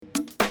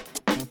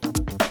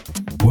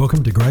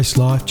Welcome to Grace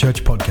Life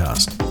Church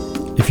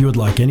Podcast. If you would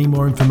like any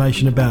more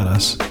information about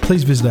us,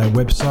 please visit our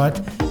website,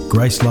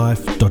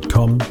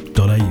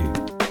 gracelife.com.au.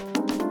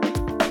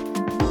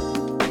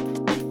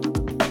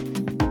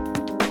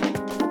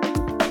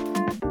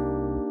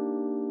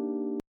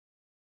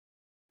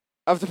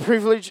 I have the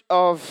privilege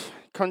of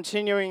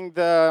continuing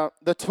the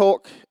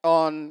talk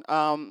on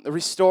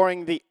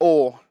restoring the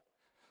awe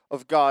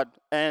of God.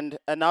 And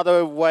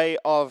another way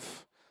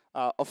of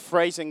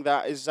phrasing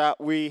that is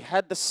that we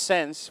have the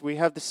sense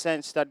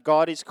that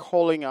God is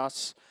calling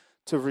us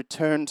to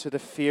return to the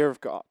fear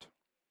of God.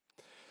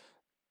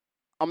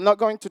 I'm not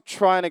going to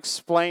try and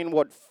explain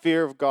what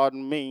fear of God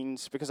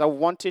means because I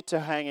want it to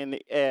hang in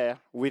the air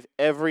with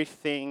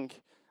everything,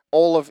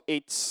 all of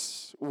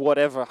its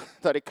whatever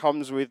that it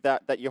comes with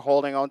that you're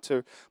holding on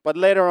to. But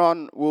later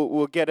on,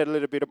 we'll get a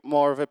little bit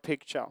more of a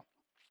picture.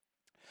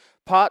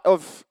 Part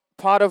of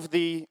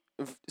the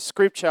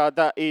scripture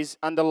that is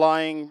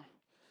underlying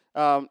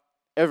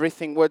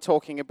everything we're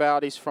talking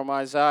about is from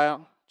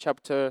Isaiah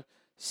chapter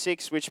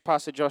 6, which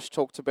Pastor Josh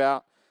talked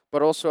about,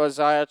 but also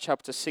Isaiah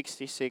chapter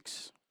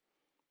 66,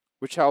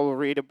 which I will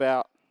read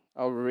about.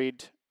 I'll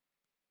read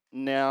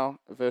now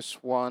verse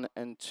 1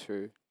 and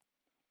 2.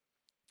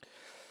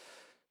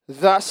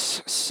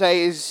 Thus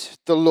says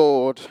the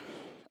Lord.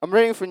 I'm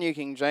reading from New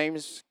King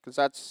James because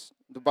that's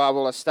the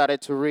Bible I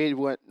started to read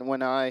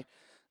when I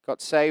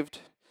got saved.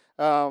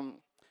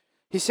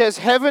 He says,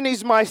 "Heaven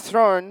is my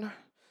throne,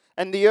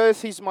 and the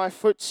earth is my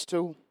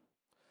footstool.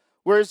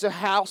 Where is the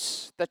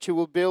house that you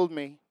will build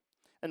me?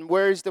 And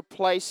where is the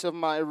place of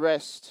my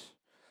rest?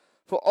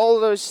 For all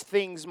those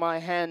things my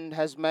hand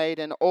has made,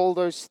 and all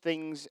those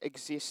things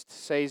exist,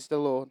 says the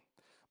Lord.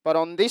 But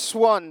on this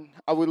one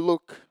I will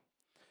look,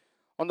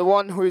 on the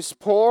one who is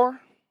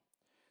poor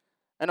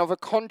and of a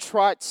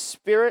contrite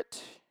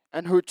spirit,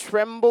 and who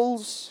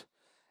trembles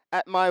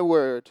at my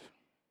word.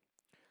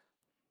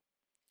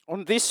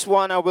 On this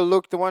one I will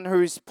look, the one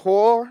who is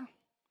poor.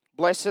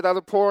 Blessed are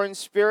the poor in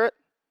spirit,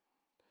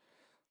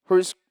 who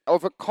is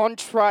of a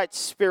contrite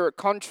spirit."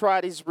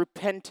 Contrite is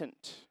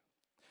repentant.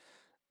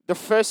 The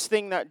first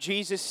thing that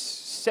Jesus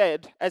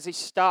said as he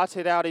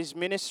started out his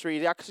ministry,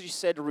 he actually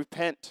said,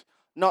 repent,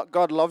 not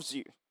God loves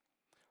you.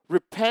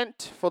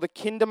 Repent, for the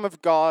kingdom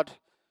of God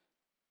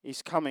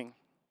is coming.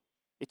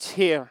 It's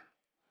here.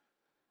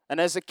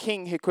 And as a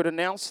king, he could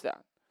announce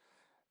that.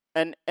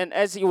 And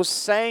as he was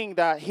saying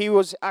that, he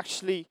was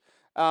actually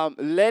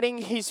letting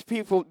these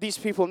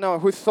people know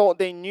who thought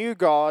they knew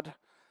God,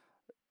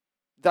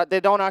 that they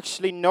don't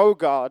actually know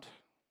God.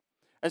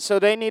 And so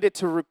they needed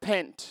to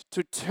repent,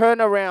 to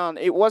turn around.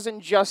 It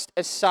wasn't just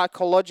a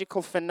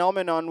psychological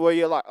phenomenon where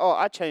you're like, oh,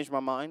 I changed my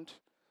mind.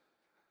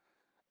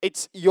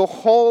 It's your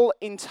whole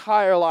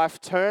entire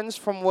life turns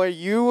from where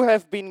you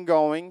have been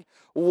going,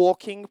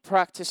 walking,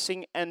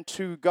 practicing, and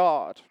to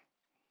God.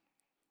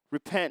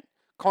 Repent,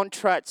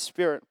 contrite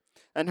spirit,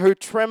 and who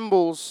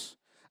trembles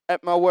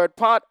at my word.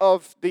 Part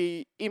of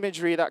the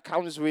imagery that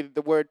comes with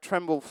the word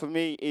tremble for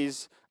me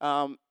is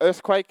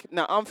earthquake.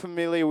 Now, I'm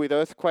familiar with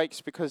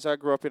earthquakes because I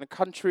grew up in a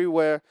country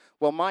where,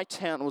 my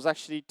town was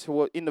actually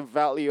in the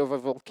valley of a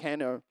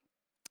volcano.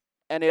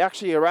 And it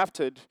actually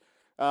erupted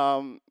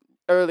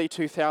early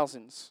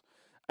 2000s.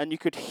 And you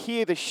could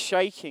hear the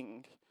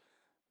shaking,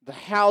 the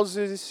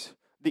houses,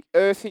 the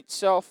earth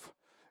itself,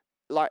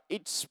 like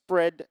it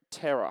spread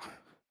terror.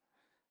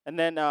 And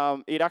then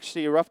it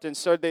actually erupted.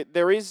 So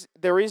there is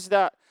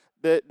that,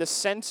 the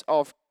sense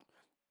of,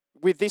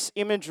 with this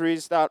imagery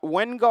is that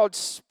when God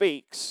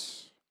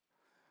speaks,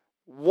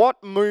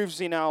 what moves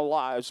in our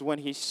lives when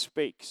He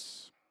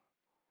speaks?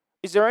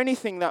 Is there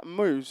anything that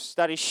moves,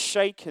 that is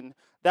shaken,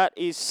 that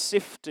is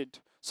sifted,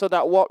 so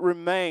that what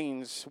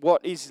remains,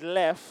 what is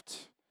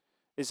left,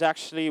 is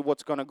actually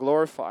what's going to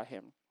glorify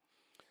Him?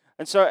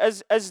 And so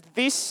as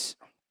this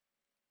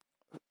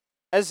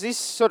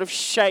sort of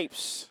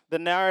shapes the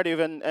narrative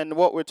and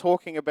what we're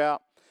talking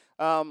about,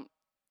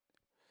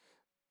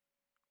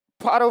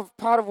 part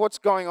of what's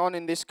going on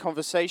in this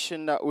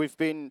conversation that we've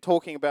been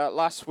talking about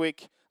last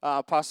week,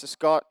 Pastor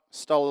Scott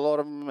stole a lot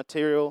of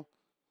material.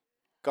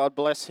 God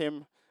bless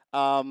him.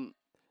 And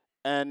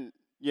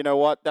you know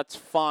what? That's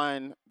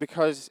fine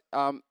because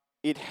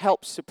it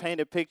helps to paint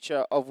a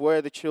picture of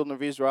where the children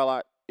of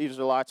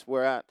Israelites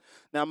were at.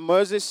 Now,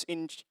 Moses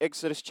in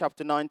Exodus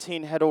chapter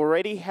 19 had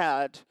already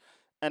had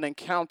an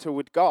encounter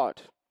with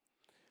God.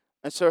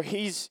 And so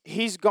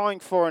he's going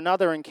for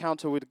another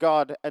encounter with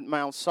God at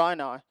Mount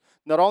Sinai.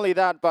 Not only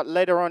that, but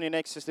later on in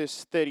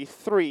Exodus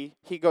 33,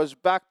 he goes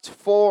back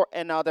for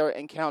another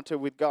encounter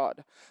with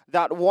God.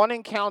 That one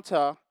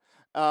encounter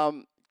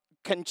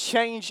can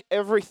change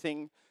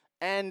everything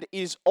and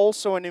is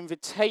also an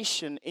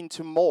invitation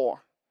into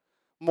more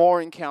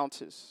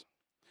encounters.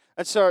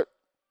 And so,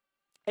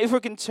 if we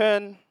can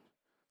turn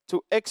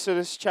to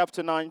Exodus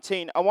chapter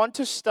 19, I want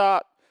to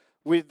start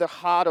with the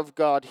heart of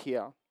God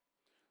here.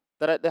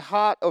 That at the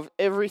heart of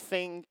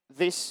everything,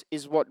 this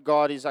is what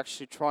God is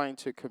actually trying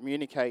to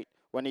communicate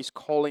when He's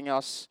calling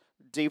us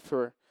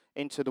deeper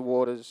into the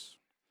waters.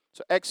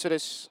 So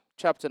Exodus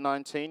chapter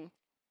 19.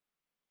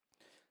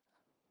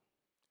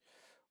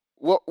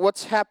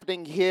 what's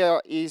happening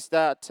here is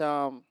that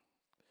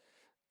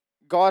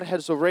God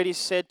has already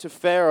said to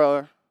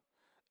Pharaoh,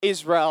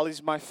 Israel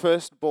is my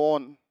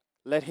firstborn.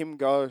 Let him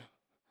go.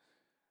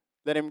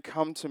 Let him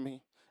come to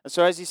me. And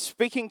so as he's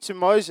speaking to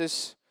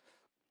Moses,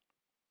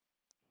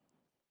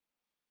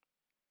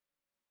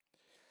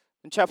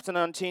 in chapter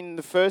 19,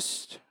 the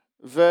first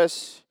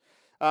verse,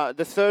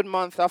 the third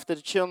month after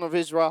the children of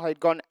Israel had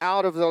gone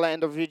out of the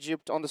land of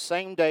Egypt, on the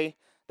same day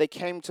they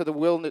came to the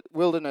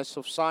wilderness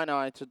of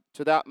Sinai,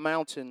 to that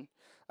mountain,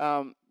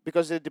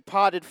 because they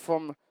departed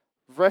from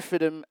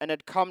Rephidim and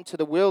had come to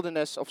the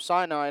wilderness of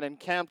Sinai and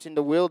encamped in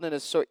the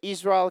wilderness. So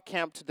Israel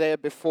camped there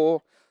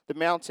before the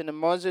mountain, and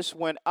Moses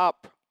went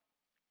up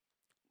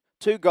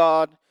to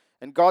God,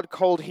 and God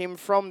called him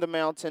from the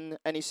mountain,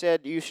 and he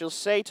said, you shall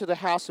say to the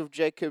house of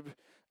Jacob,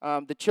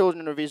 the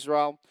children of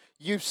Israel,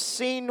 you've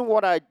seen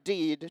what I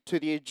did to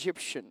the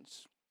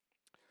Egyptians.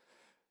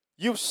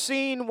 You've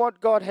seen what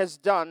God has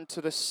done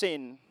to the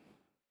sin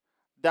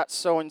that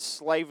so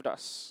enslaved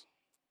us.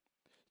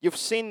 You've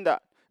seen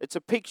that. It's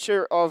a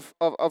picture of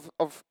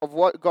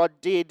what God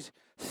did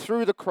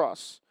through the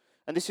cross.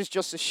 And this is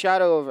just a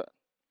shadow of it.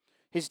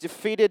 He's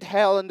defeated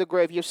hell and the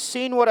grave. You've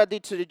seen what I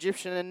did to the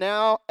Egyptian,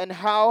 and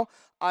how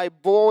I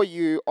bore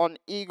you on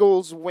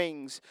eagle's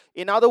wings.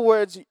 In other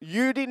words,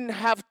 you didn't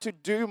have to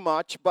do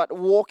much but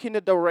walk in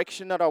the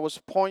direction that I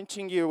was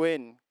pointing you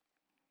in.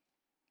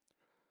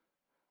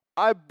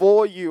 I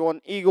bore you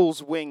on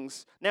eagle's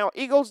wings. Now,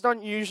 eagles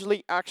don't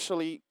usually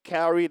actually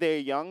carry their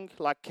young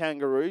like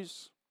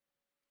kangaroos.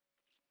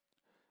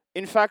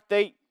 In fact,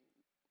 they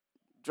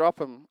drop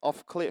them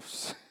off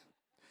cliffs.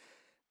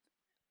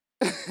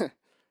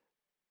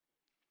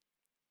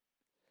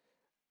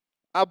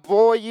 I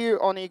bore you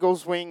on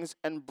eagle's wings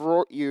and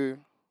brought you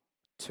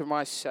to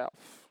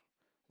myself.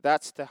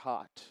 That's the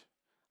heart.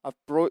 I've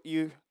brought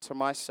you to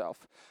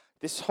myself.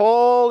 This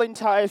whole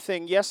entire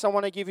thing, yes, I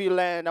want to give you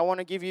land. I want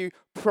to give you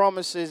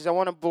promises. I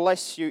want to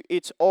bless you.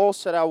 It's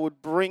also that I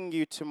would bring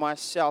you to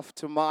myself,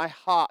 to my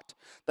heart,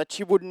 that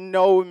you would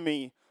know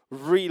me,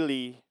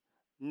 really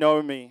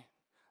know me.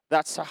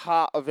 That's the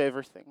heart of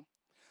everything.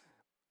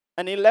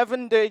 An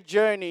 11-day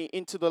journey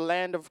into the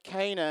land of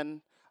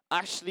Canaan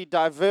actually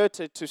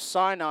diverted to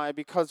Sinai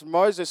because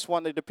Moses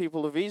wanted the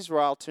people of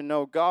Israel to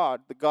know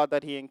God, the God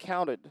that he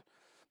encountered.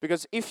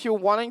 Because if you're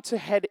wanting to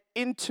head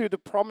into the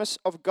promise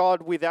of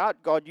God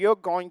without God, you're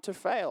going to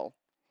fail.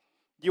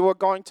 You are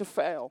going to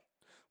fail.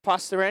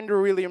 Pastor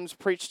Andrew Williams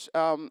preached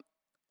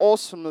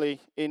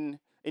awesomely in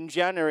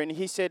January, and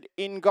he said,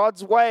 in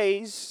God's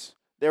ways,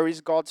 there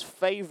is God's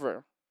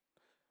favor.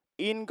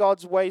 In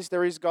God's ways,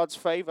 there is God's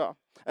favor.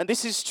 And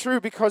this is true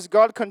because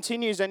God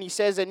continues and he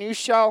says, and you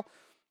shall,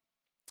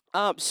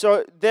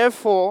 so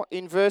therefore,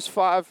 in verse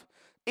 5,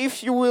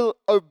 if you will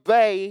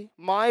obey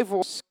my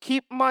voice,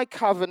 keep my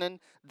covenant,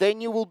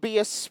 then you will be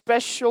a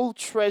special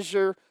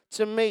treasure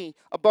to me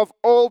above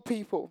all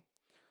people.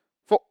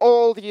 For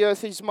all the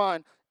earth is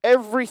mine.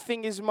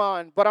 Everything is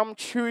mine, but I'm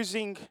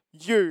choosing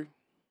you.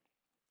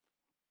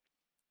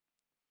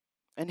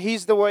 And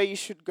here's the way you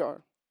should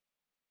go.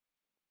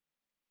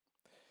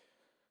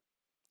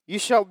 You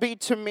shall be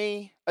to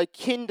me a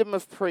kingdom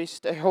of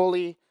priests, a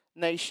holy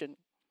nation.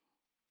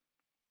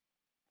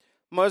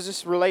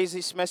 Moses relays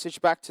this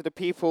message back to the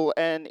people,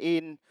 and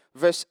in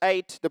verse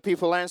 8, the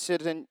people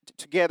answered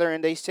together,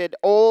 and they said,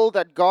 all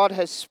that God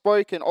has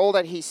spoken, all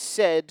that he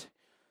said,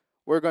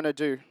 we're going to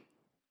do.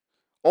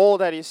 All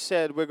that he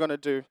said, we're going to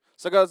do.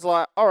 So God's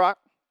like, all right,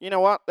 you know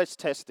what? Let's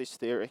test this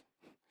theory.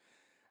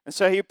 And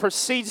so he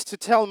proceeds to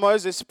tell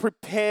Moses,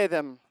 prepare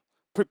them,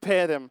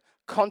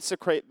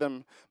 consecrate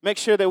them, make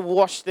sure they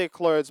wash their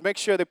clothes, make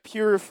sure they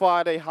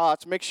purify their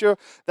hearts, make sure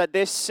that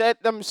they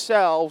set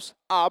themselves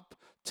up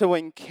to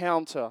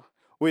encounter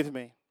with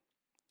me.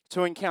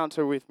 To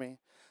encounter with me.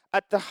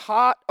 At the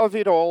heart of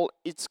it all,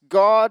 it's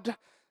God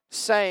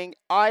saying,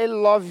 I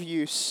love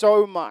you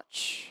so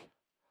much.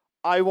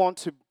 I want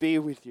to be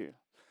with you.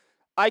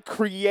 I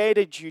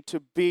created you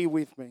to be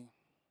with me.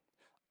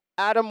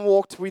 Adam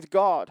walked with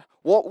God.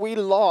 What we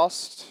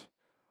lost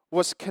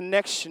was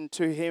connection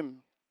to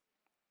him.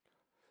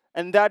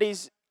 And that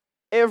is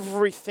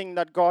everything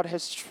that God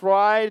has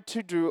tried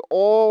to do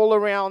all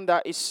around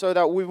that is so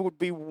that we would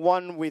be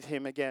one with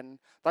him again.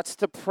 That's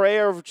the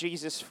prayer of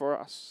Jesus for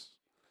us.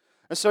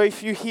 And so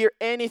if you hear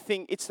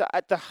anything, it's that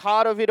at the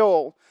heart of it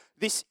all,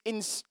 this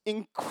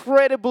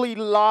incredibly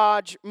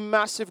large,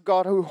 massive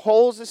God who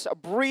holds us,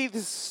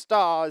 breathes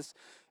stars,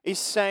 is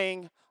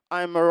saying,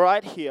 I'm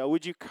right here.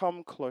 Would you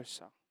come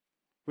closer?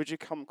 Would you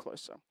come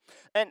closer?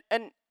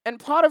 And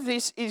part of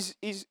this is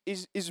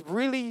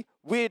really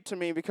weird to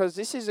me because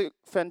this is a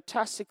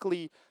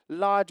fantastically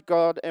large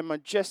God and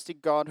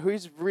majestic God who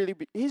is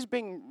he's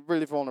being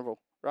really vulnerable,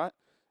 right?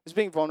 He's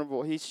being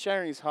vulnerable. He's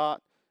sharing his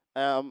heart.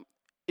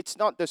 It's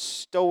not the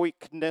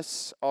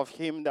stoicness of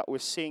him that we're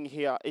seeing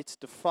here. It's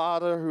the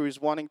Father who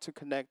is wanting to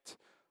connect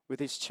with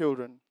his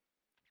children.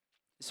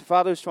 It's the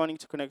Father who's wanting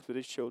to connect with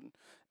his children.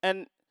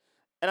 And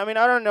I mean,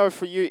 I don't know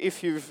for you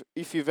if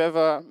you've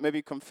ever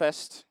maybe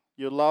confessed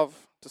your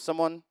love to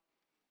someone.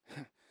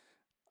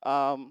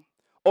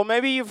 Or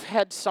maybe you've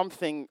had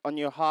something on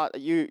your heart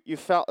that you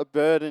felt a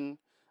burden,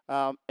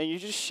 and you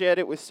just shared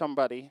it with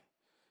somebody.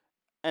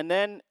 And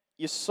then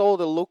you saw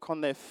the look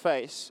on their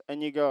face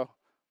and you go,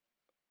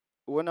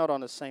 we're not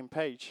on the same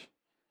page.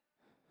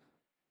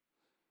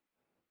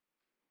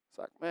 It's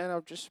like, man,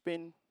 I've just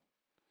been.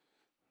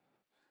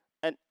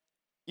 And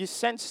you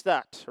sense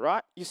that,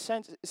 right?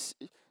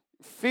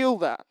 Feel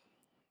that.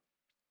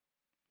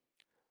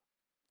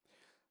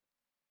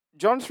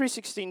 John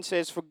 3:16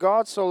 says, "For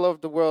God so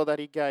loved the world that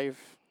he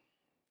gave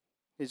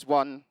his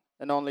one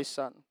and only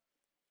Son,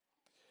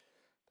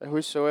 that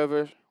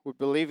whosoever would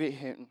believe in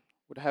him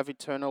would have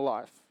eternal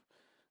life."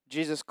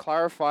 Jesus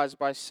clarifies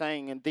by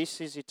saying, "And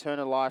this is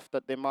eternal life,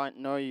 that they might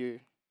know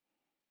you,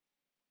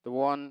 the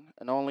one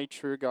and only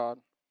true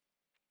God."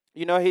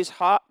 You know, his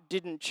heart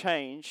didn't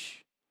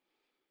change.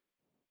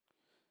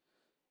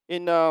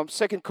 In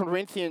 2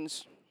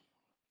 Corinthians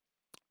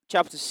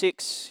chapter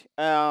 6,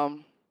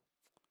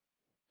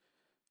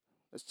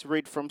 let's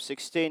read from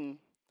 16.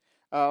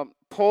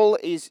 Paul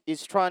is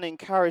trying to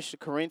encourage the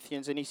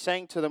Corinthians, and he's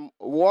saying to them,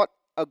 what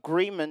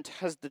agreement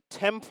has the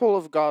temple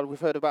of God, we've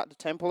heard about the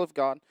temple of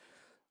God,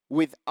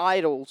 with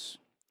idols?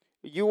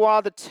 You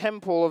are the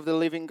temple of the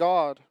living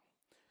God.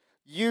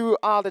 You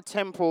are the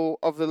temple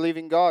of the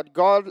living God.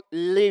 God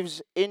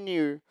lives in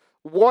you.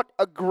 What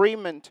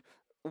agreement,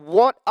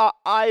 what are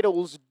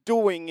idols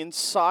doing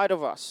inside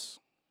of us?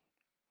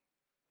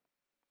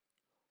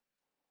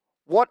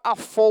 What are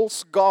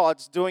false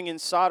gods doing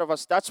inside of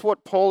us? That's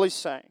what Paul is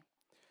saying.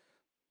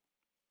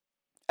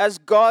 As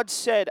God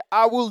said,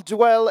 I will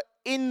dwell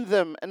in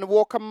them and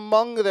walk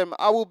among them.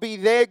 I will be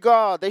their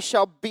God. They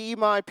shall be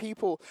my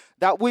people.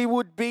 That we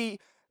would be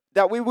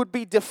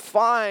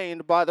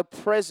defined by the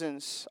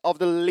presence of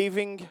the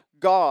living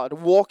God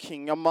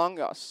walking among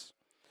us.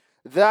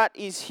 That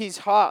is his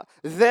heart.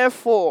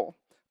 Therefore,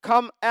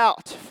 come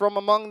out from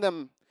among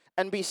them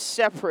and be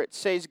separate,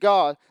 says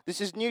God.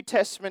 This is New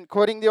Testament,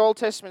 quoting the Old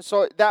Testament,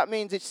 so that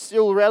means it's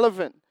still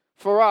relevant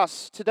for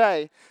us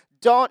today.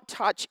 Don't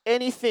touch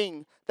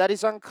anything that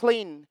is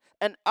unclean,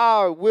 and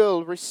I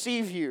will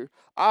receive you.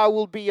 I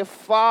will be a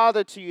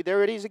father to you.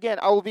 There it is again.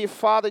 I will be a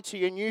father to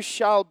you, and you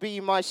shall be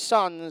my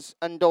sons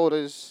and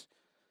daughters,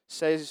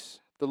 says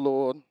the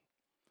Lord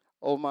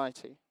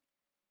Almighty.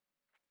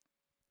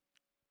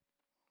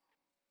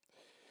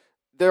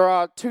 There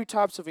are two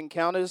types of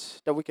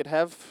encounters that we could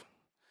have.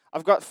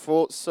 I've got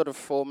four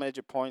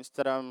major points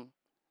that I'm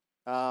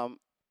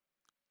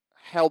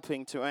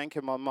helping to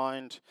anchor my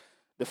mind.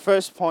 The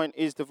first point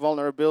is the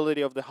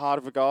vulnerability of the heart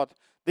of God.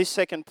 This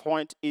second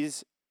point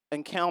is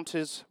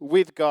encounters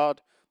with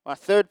God. My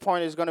third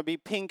point is going to be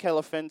pink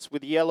elephants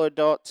with yellow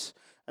dots.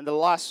 And the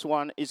last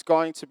one is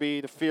going to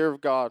be the fear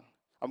of God.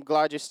 I'm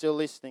glad you're still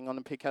listening on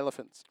the pink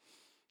elephants.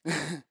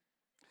 There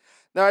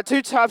are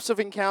two types of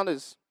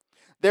encounters.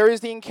 There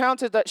is the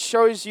encounter that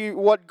shows you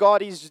what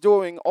God is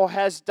doing or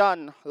has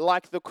done,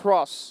 like the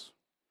cross.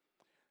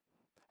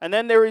 And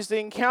then there is the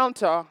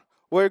encounter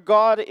where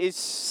God is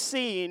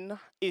seen,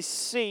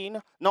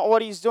 not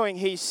what he's doing,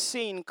 he's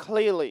seen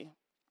clearly.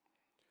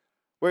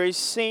 Where he's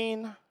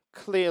seen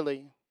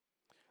clearly.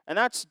 And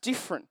that's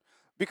different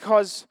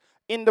because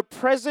in the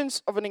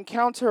presence of an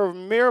encounter of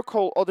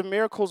miracle or the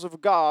miracles of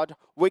God,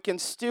 we can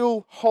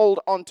still hold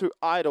on to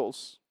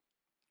idols.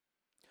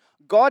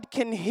 God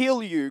can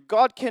heal you.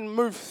 God can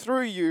move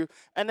through you.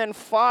 And then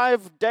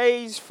 5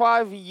 days,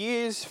 5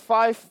 years,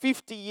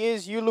 50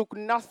 years, you look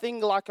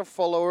nothing like a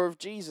follower of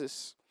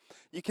Jesus.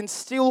 You can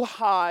still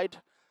hide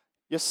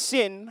your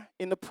sin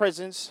in the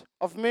presence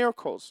of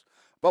miracles.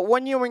 But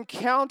when you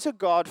encounter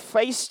God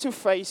face to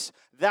face,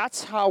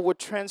 that's how we're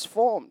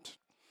transformed.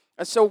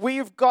 And so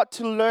we've got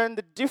to learn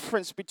the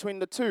difference between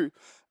the two.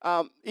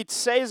 It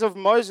says of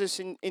Moses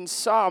in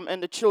Psalm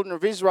and the children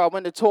of Israel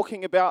when they're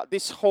talking about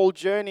this whole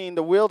journey in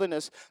the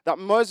wilderness, that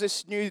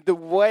Moses knew the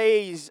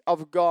ways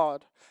of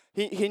God.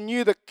 He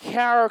knew the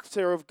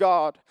character of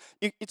God.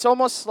 It's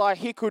almost like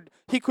he could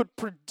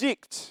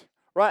predict,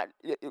 right?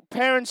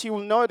 Parents, you will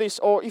know this,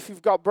 or if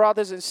you've got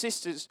brothers and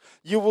sisters,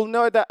 you will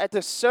know that at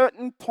a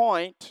certain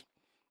point,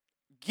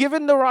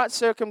 given the right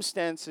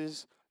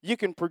circumstances, you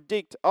can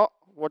predict, oh,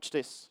 watch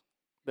this.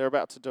 They're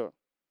about to do it.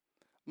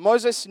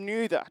 Moses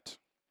knew that.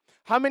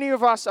 How many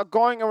of us are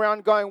going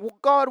around going, well,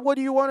 God, what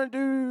do you want to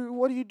do?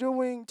 What are you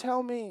doing?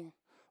 Tell me.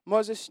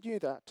 Moses knew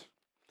that.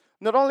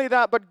 Not only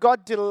that, but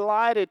God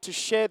delighted to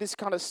share this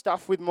kind of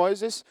stuff with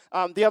Moses.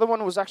 The other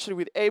one was actually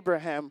with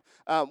Abraham.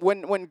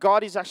 When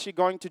God is actually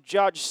going to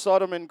judge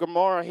Sodom and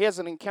Gomorrah, he has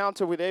an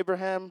encounter with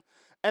Abraham.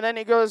 And then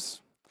he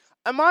goes,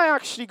 am I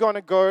actually going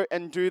to go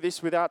and do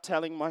this without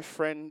telling my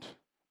friend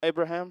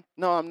Abraham?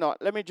 No, I'm not.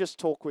 Let me just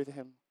talk with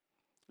him.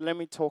 Let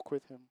me talk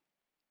with him.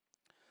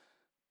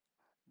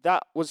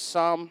 That was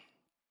Psalm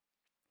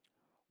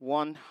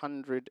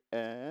 100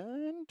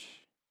 and...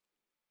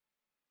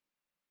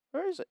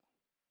 Where is it?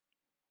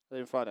 I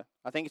didn't find it.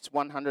 I think it's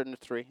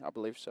 103, I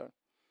believe so.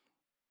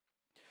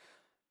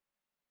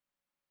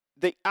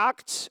 The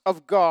acts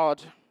of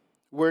God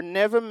were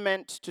never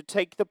meant to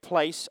take the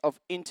place of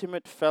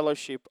intimate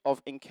fellowship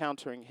of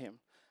encountering him.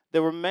 They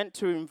were meant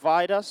to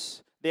invite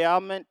us. They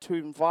are meant to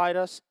invite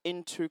us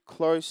into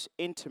close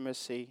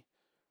intimacy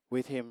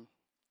with Him.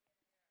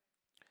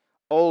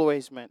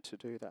 Always meant to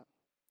do that.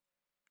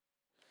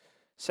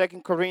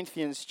 2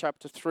 Corinthians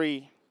chapter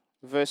 3,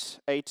 verse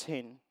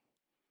 18.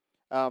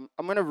 I'm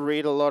going to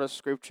read a lot of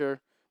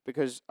scripture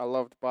because I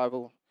love the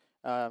Bible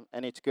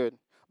and it's good.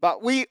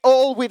 But we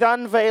all with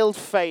unveiled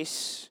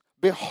face,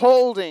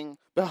 beholding,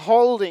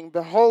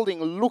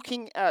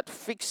 looking at,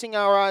 fixing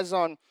our eyes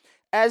on,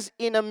 as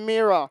in a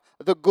mirror,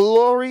 the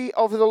glory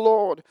of the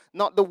Lord,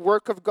 not the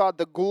work of God,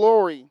 the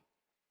glory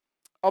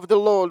of the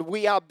Lord.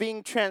 We are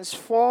being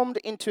transformed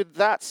into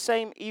that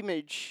same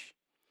image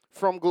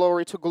from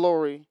glory to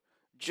glory,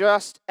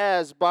 just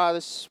as by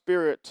the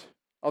Spirit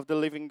of the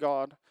living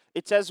God.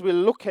 It's as we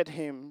look at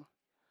Him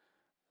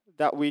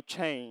that we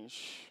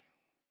change.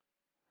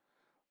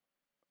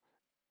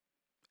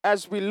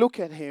 As we look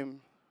at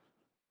Him,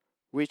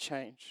 we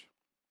change.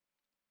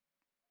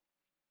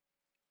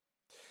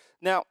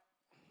 Now,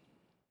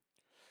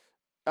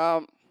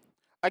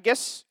 I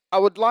guess I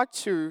would like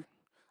to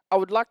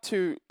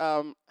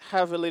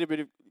have a little bit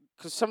of,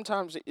 because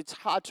sometimes it's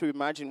hard to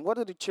imagine what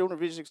are the children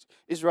of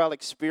Israel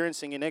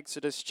experiencing in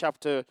Exodus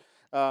chapter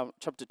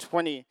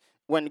 20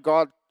 when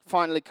God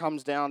finally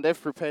comes down.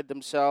 They've prepared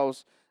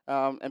themselves,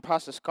 and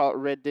Pastor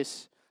Scott read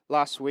this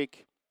last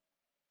week.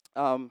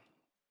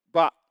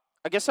 But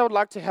I guess I would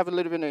like to have a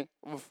little bit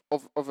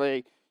of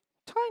a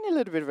tiny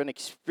little bit of an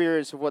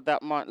experience of what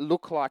that might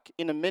look like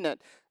in a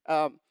minute.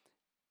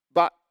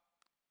 But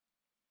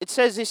it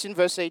says this in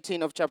verse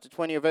 18 of chapter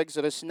 20 of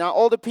Exodus. Now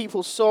all the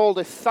people saw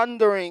the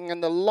thundering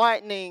and the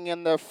lightning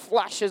and the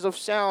flashes of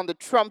sound, the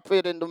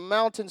trumpet and the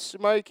mountain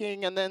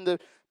smoking, and then the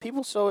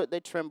people saw it,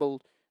 they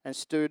trembled and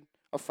stood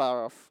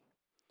afar off.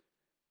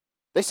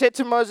 They said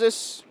to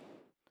Moses,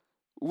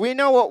 we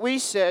know what we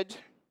said,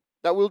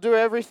 that we'll do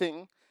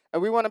everything,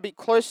 and we want to be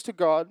close to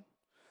God,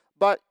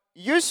 but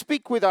you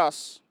speak with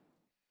us.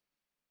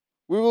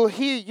 We will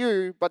hear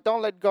you, but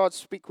don't let God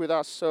speak with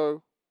us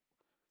so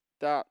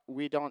that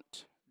we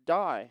don't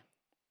die.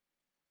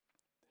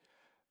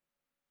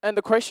 And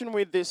the question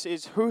with this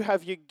is, who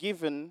have you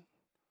given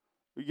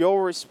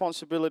your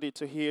responsibility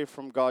to hear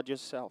from God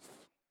yourself?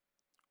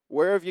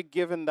 Where have you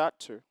given that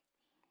to?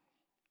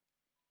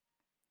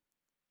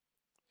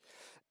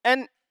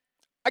 And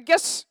I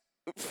guess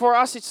for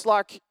us it's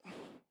like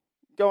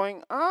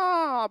going,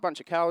 a bunch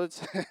of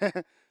cowards.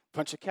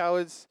 Bunch of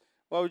cowards.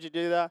 Why would you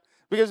do that?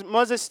 Because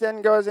Moses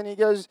then goes and he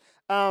goes,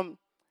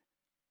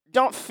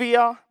 don't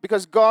fear,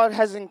 because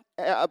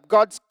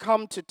God's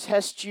come to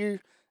test you.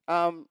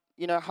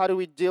 How do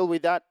we deal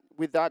with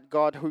that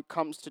God who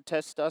comes to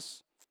test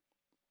us?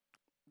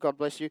 God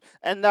bless you.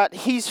 And that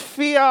His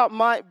fear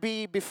might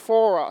be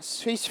before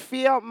us. His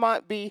fear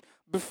might be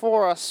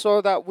before us so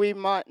that we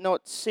might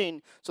not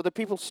sin. So the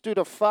people stood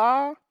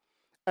afar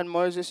and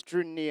Moses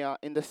drew near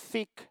in the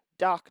thick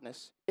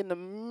darkness, in the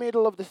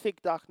middle of the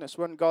thick darkness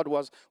when God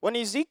was. When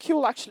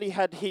Ezekiel actually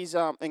had his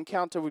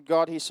encounter with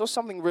God, he saw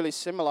something really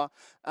similar.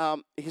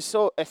 He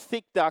saw a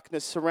thick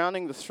darkness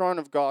surrounding the throne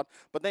of God,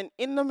 but then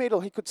in the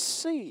middle he could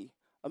see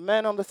a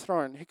man on the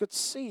throne. He could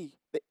see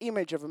the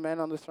image of a man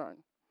on the throne.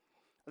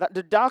 That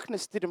the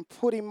darkness didn't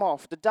put him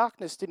off. The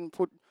darkness didn't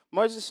put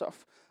Moses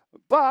off.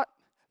 But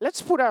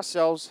let's put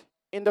ourselves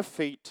in the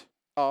feet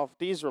of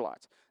the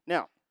Israelites.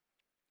 Now,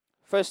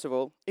 first of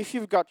all, if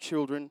you've got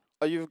children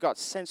or you've got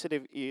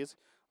sensitive ears,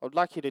 I would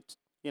like you to,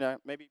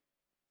 maybe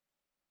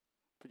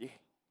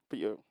put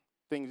your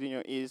things in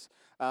your ears.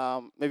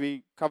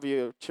 Maybe cover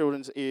your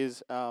children's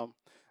ears.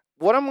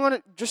 What I'm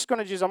going to do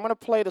is I'm going to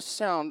play the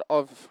sound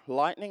of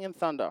lightning and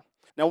thunder.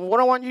 Now, what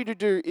I want you to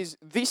do is,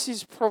 this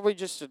is probably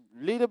just a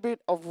little bit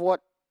of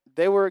what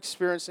they were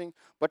experiencing,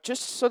 but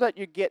just so that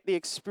you get the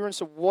experience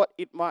of what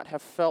it might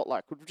have felt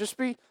like. It would just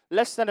be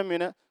less than a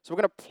minute. So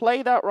we're going to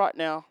play that right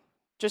now.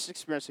 Just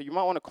experience it. You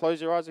might want to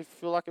close your eyes if you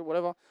feel like it,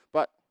 whatever.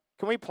 But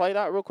can we play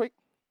that real quick?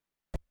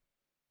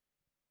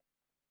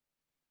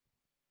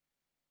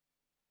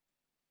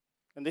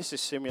 And this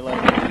is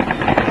simulated.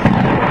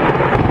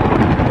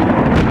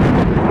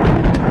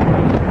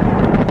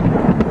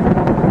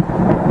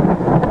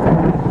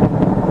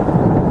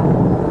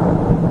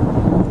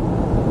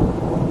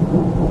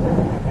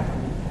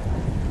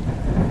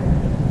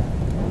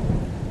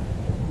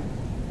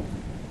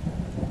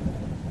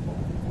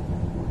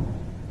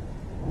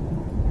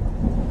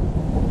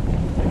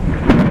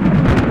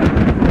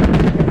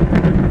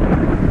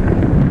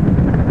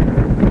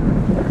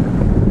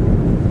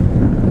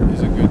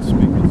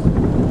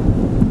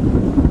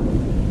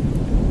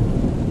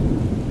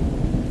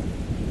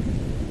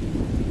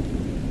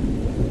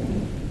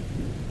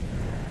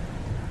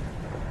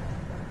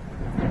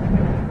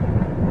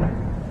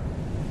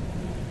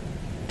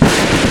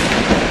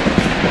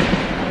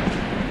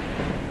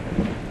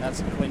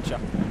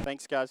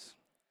 Thanks, guys.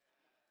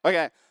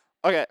 Okay.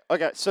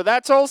 So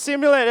that's all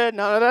simulated.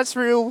 None of that's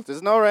real.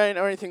 There's no rain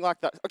or anything like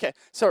that. Okay.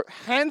 So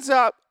hands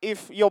up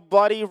if your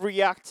body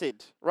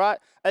reacted, right?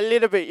 A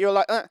little bit. You're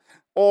like,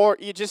 or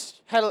you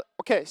just had.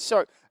 Okay.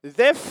 So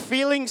they're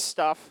feeling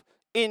stuff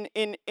in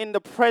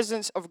the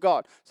presence of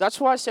God. So that's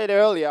why I said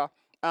earlier,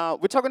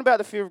 we're talking about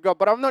the fear of God,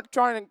 but I'm not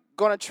going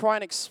to try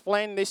and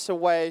explain this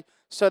away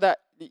so that,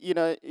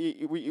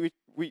 we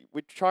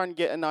try and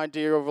get an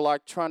idea of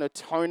like trying to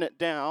tone it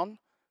down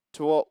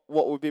to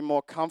what would be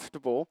more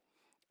comfortable.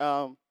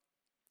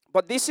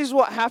 But this is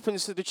what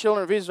happens to the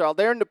children of Israel.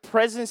 They're in the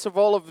presence of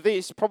all of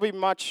this, probably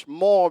much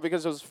more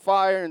because there was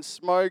fire and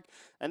smoke,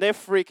 and they're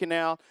freaking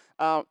out.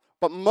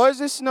 But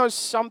Moses knows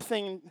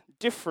something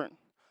different,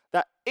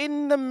 that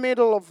in the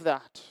middle of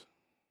that,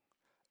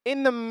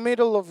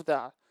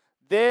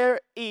 there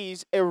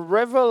is a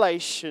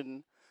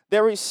revelation,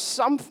 there is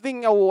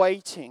something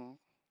awaiting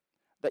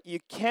that you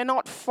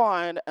cannot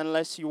find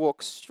unless you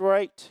walk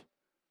straight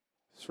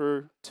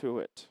through to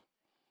it.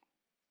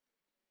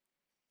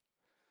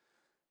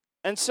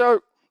 And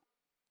so,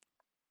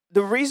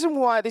 the reason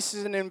why this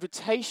is an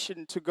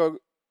invitation to go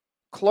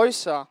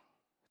closer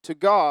to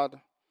God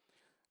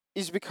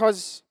is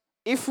because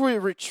if we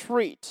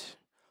retreat,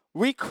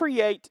 we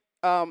create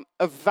a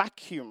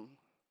vacuum.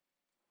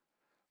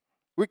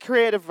 We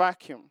create a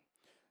vacuum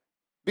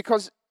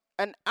because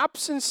an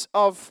absence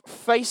of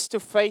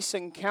face-to-face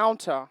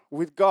encounter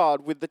with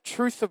God, with the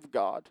truth of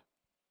God,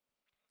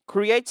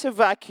 creates a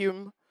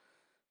vacuum,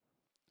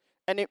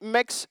 and it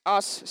makes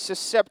us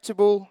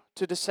susceptible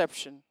to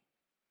deception.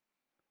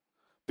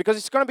 Because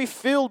it's going to be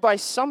filled by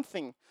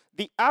something.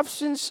 The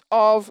absence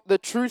of the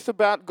truth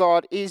about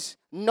God is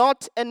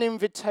not an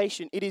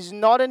invitation. It is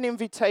not an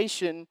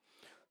invitation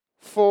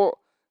for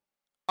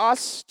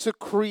us to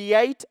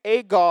create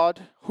a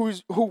God who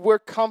we're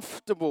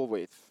comfortable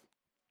with.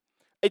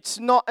 It's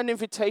not an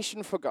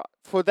invitation for God,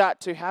 for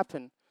that to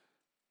happen.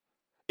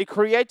 It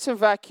creates a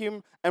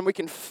vacuum and we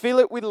can fill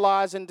it with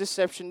lies and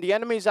deception. The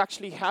enemy is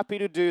actually happy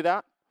to do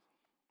that.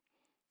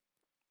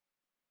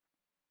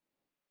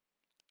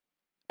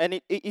 And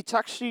it's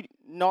actually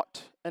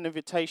not an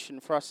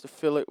invitation for us to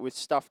fill it with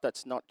stuff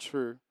that's not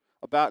true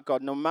about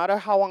God. No matter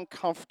how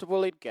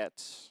uncomfortable it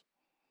gets,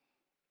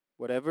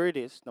 whatever it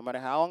is, no matter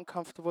how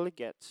uncomfortable it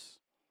gets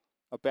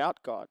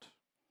about God,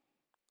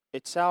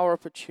 it's our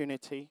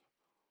opportunity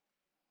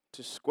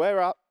to square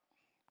up,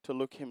 to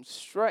look Him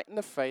straight in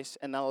the face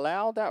and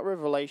allow that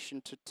revelation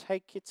to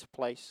take its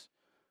place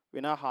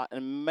in our heart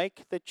and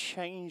make the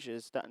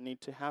changes that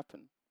need to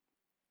happen.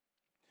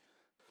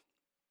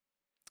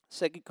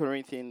 2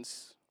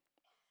 Corinthians,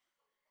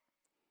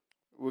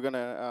 we're going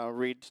to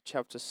read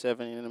chapter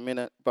 7 in a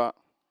minute, but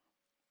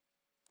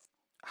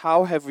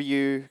how have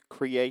you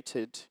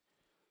created,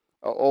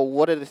 or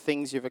what are the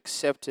things you've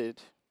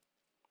accepted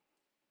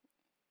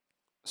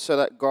so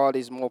that God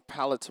is more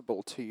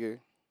palatable to you?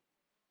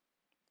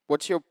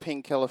 What's your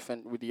pink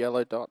elephant with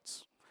yellow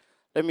dots?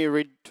 Let me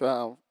read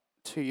to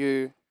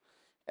you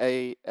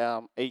a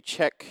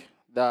check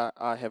that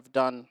I have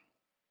done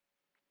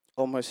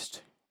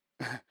almost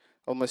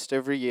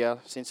every year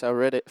since I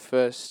read it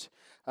first.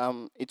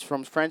 It's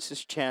from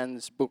Francis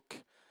Chan's book,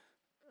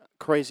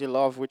 Crazy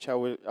Love, which I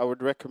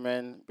would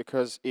recommend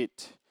because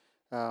it's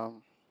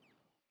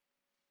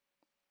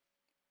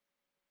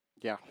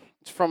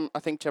from, I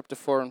think, chapter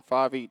 4 and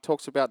 5. He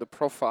talks about the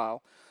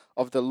profile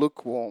of the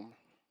lukewarm,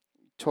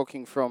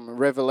 talking from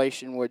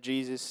Revelation where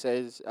Jesus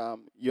says,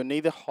 you're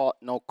neither hot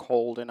nor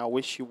cold, and I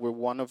wish you were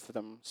one of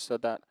them so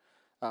that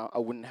I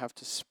wouldn't have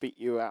to spit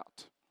you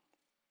out.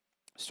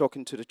 He's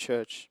talking to the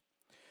church.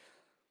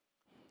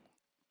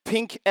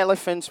 Pink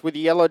elephants with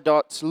yellow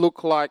dots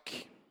look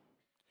like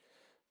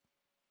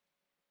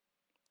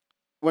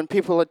when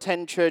people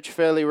attend church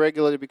fairly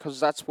regularly because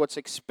that's what's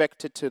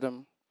expected to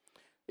them.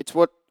 It's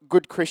what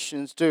good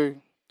Christians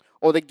do.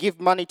 Or they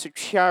give money to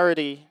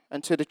charity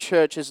and to the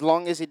church as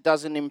long as it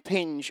doesn't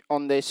impinge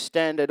on their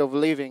standard of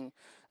living.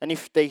 And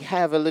if they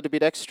have a little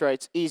bit extra,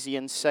 it's easy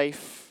and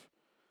safe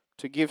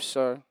to give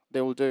so,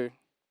 they will do.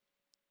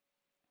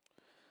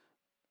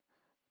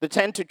 They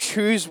tend to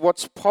choose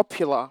what's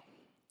popular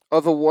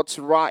over what's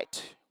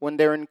right when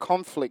they're in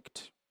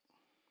conflict.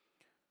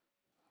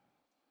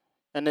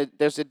 And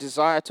there's a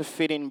desire to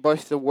fit in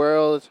both the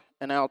world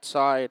and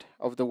outside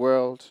of the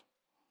world.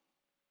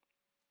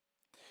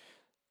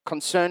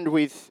 Concerned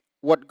with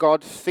what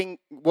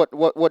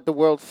what the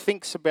world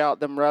thinks about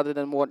them rather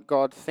than what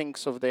God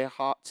thinks of their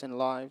hearts and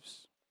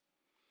lives.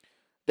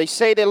 They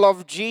say they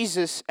love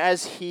Jesus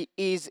as He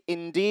is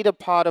indeed a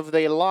part of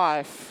their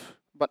life,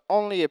 but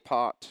only a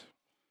part.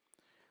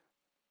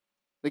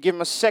 They give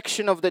Him a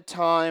section of their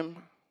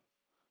time,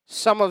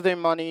 some of their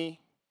money,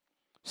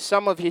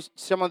 some of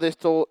their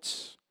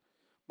thoughts,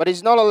 but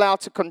He's not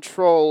allowed to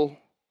control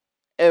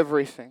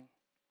everything.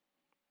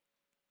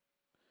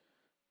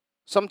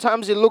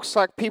 Sometimes it looks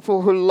like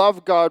people who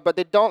love God, but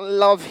they don't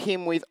love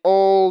Him with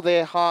all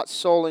their heart,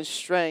 soul, and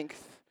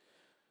strength.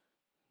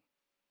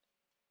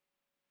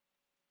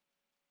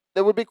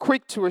 They would be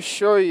quick to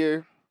assure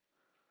you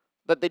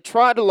that they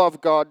try to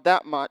love God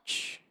that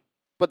much,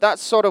 but that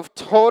sort of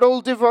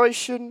total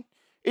devotion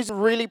isn't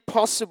really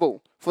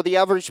possible for the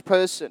average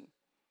person.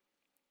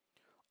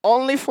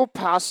 Only for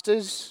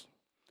pastors,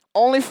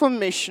 only for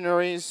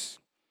missionaries,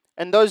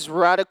 and those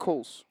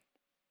radicals.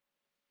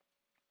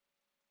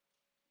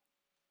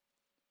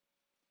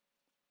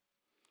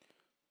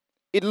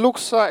 It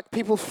looks like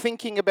people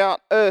thinking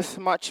about earth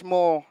much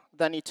more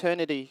than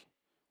eternity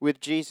with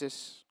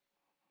Jesus.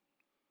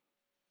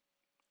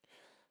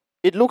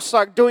 It looks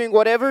like doing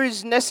whatever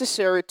is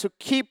necessary to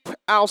keep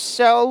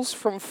ourselves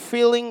from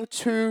feeling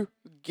too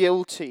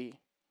guilty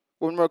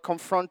when we're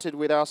confronted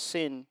with our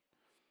sin.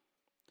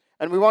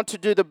 And we want to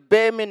do the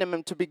bare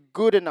minimum to be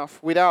good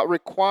enough without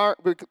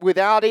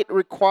it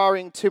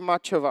requiring too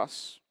much of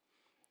us.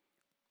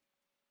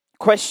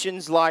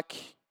 Questions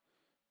like,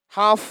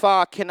 how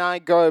far can I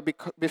go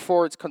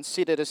before it's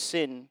considered a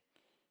sin,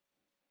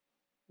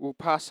 will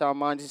pass our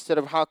minds, instead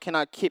of how can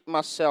I keep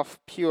myself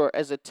pure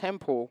as a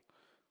temple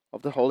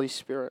of the Holy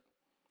Spirit.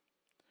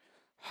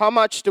 How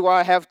much do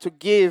I have to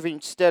give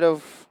instead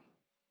of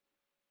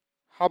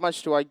how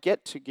much do I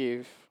get to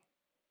give?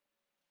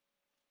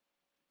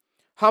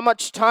 How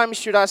much time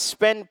should I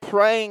spend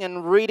praying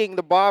and reading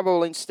the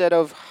Bible instead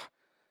of,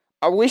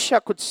 I wish I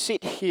could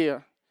sit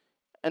here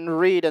and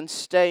read and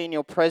stay in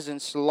your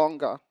presence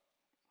longer?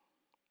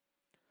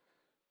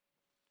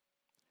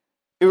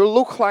 It will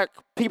look like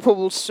people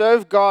will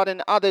serve God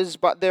and others,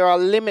 but there are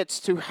limits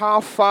to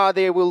how far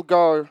they will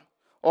go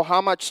or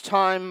how much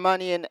time,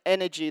 money, and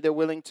energy they're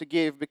willing to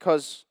give,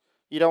 because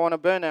you don't want to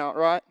burn out,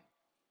 right?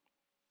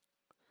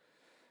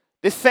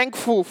 They're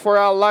thankful for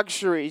our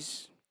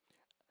luxuries,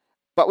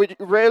 but we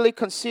rarely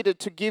consider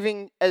to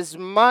giving as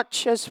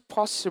much as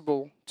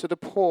possible to the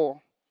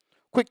poor.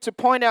 Quick to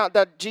point out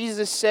that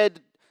Jesus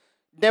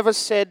never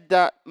said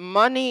that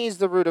money is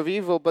the root of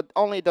evil, but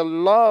only the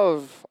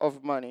love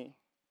of money.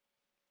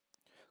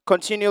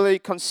 Continually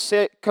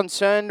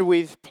concerned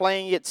with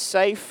playing it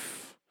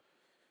safe.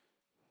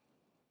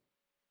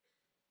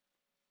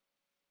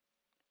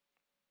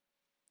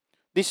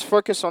 This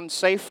focus on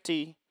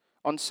safety,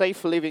 on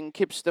safe living,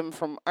 keeps them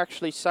from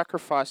actually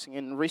sacrificing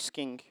and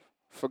risking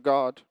for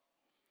God.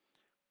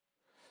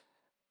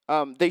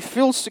 They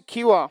feel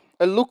secure,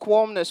 a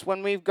lukewarmness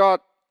when we've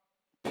got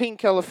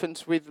pink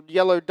elephants with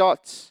yellow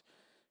dots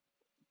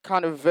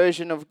kind of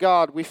version of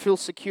God. We feel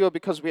secure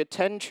because we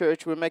attend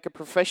church, we make a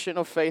profession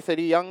of faith at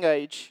a young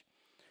age,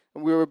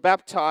 and we were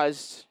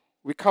baptized.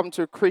 We come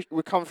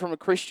from a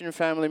Christian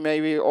family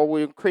maybe, or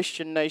we're a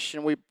Christian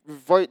nation. We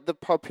vote the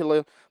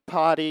popular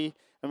party,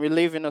 and we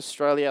live in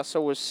Australia,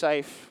 so we're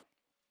safe.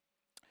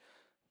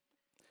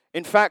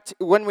 In fact,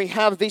 when we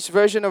have this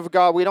version of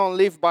God, we don't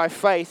live by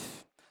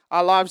faith.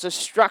 Our lives are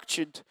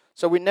structured,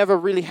 so we never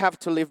really have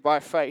to live by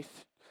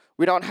faith.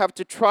 We don't have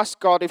to trust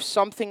God if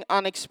something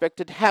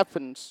unexpected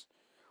happens.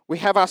 We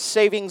have our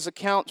savings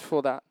account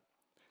for that.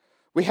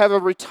 We have a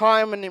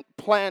retirement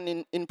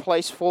plan in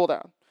place for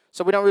that.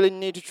 So we don't really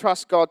need to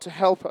trust God to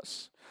help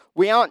us.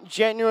 We aren't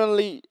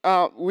genuinely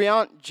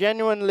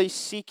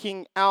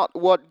seeking out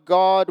what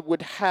God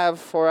would have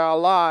for our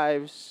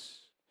lives.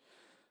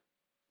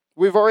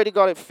 We've already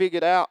got it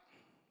figured out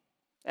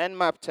and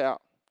mapped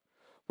out.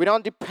 We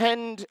don't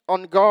depend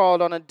on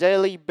God on a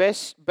daily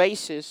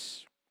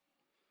basis.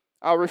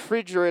 Our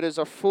refrigerators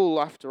are full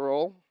after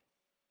all.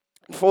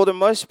 For the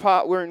most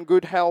part, we're in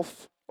good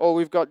health, or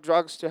we've got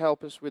drugs to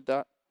help us with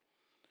that.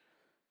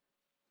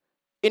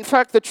 In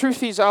fact, the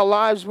truth is our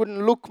lives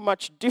wouldn't look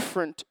much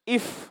different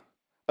if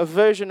a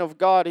version of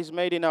God is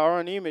made in our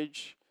own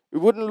image. It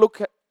wouldn't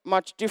look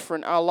much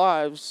different, our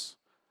lives,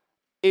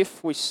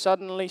 if we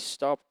suddenly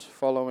stopped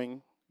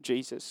following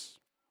Jesus.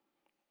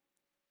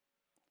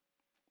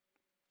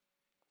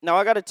 Now,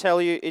 I got to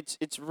tell you,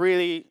 it's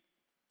really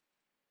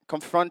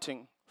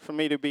confronting for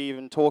me to be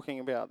even talking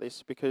about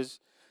this, because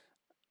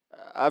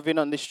I've been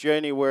on this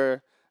journey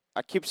where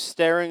I keep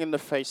staring in the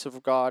face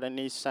of God and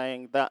He's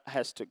saying, that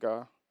has to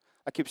go.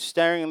 I keep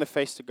staring in the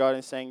face of God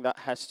and saying, that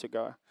has to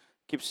go. I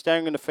keep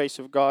staring in the face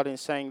of God and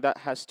saying, that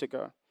has to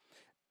go.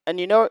 And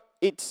you know,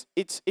 it's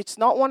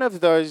not one of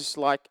those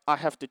like I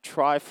have to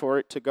try for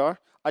it to go.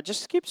 I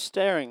just keep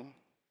staring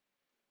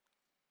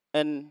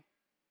and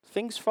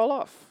things fall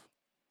off.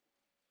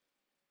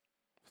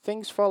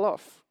 Things fall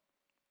off.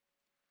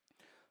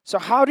 So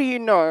how do you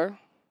know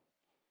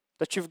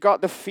that you've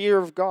got the fear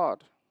of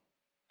God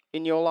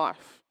in your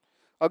life?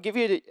 I'll give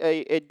you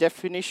a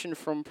definition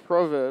from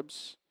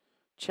Proverbs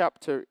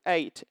chapter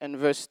 8 and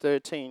verse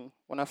 13.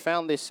 When I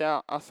found this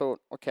out, I thought,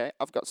 okay,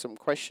 I've got some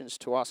questions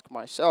to ask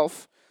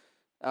myself.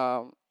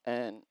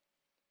 And,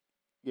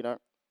 you know,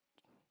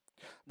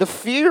 the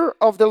fear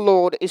of the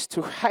Lord is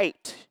to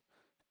hate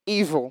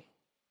evil,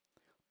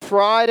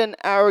 pride and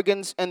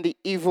arrogance and the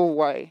evil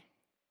way,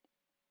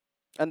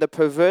 and the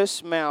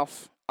perverse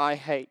mouth I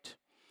hate.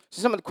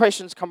 So some of the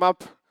questions come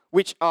up,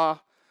 which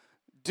are,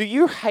 do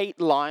you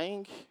hate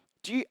lying?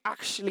 Do you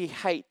actually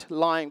hate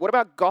lying? What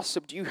about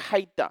gossip? Do you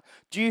hate that?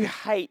 Do you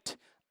hate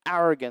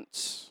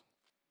arrogance?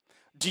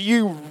 Do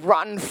you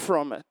run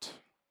from it?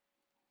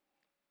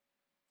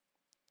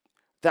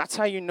 That's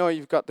how you know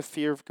you've got the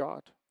fear of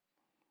God.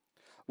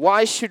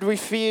 Why should we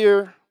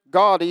fear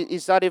God?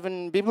 Is that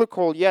even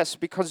biblical? Yes,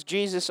 because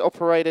Jesus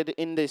operated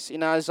in this.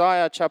 In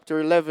Isaiah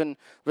chapter 11,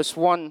 verse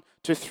 1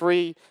 to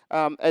 3,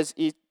 as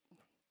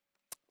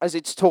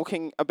it's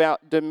talking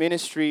about the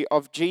ministry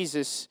of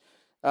Jesus,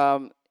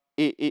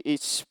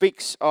 it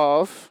speaks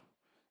of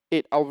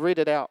it. I'll read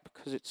it out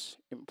because it's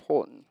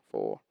important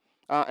for.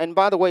 And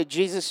by the way,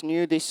 Jesus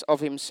knew this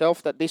of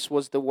himself, that this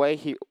was the way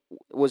he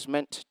was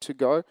meant to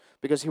go,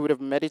 because he would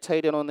have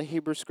meditated on the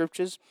Hebrew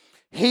scriptures.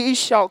 He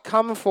shall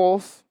come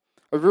forth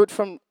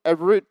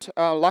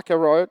like a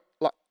rod.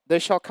 There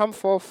shall come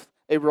forth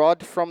a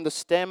rod from the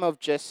stem of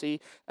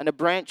Jesse, and a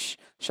branch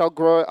shall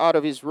grow out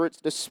of his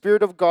roots. The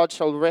Spirit of God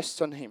shall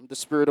rest on him, the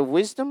Spirit of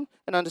wisdom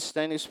and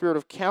understanding, the Spirit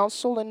of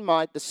counsel and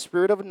might, the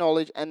Spirit of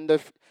knowledge and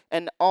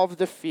of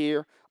the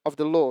fear of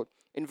the Lord.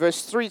 In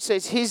verse 3 it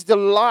says, his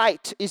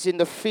delight is in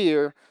the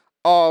fear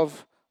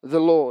of the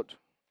Lord.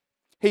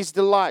 His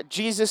delight.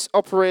 Jesus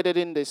operated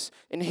in this.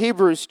 In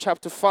Hebrews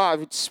chapter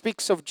 5, it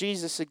speaks of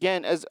Jesus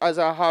again as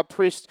our high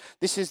priest.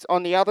 This is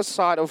on the other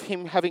side of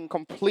him having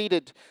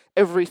completed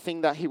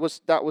everything that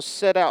was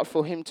set out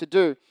for him to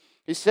do.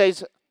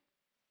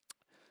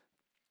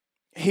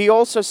 He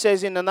also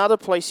says in another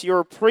place,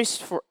 you're a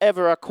priest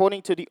forever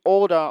according to the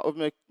order of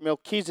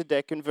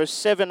Melchizedek. In verse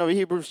 7 of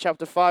Hebrews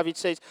chapter 5, it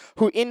says,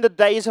 who in the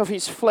days of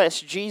his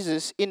flesh,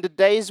 Jesus, in the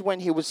days when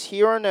he was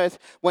here on earth,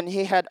 when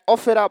he had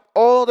offered up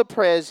all the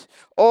prayers,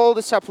 all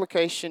the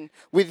supplication,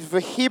 with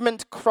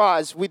vehement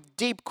cries, with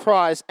deep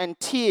cries and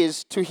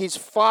tears to his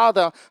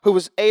Father, who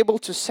was able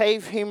to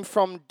save him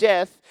from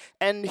death,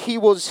 and he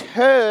was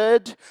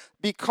heard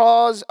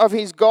because of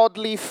his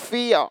godly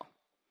fear.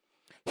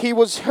 He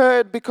was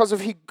heard because of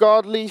his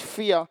godly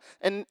fear.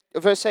 And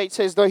verse 8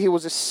 says, though he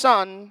was a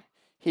son,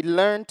 he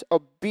learned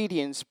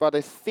obedience by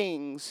the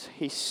things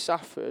he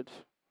suffered.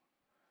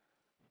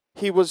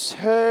 He was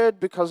heard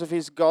because of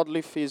his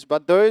godly fears.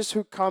 But those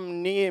who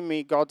come near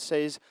me, God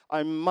says,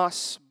 I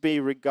must be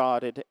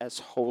regarded as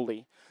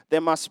holy.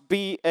 There must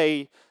be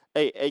a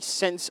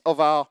sense of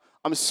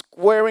I'm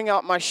squaring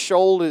up my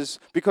shoulders,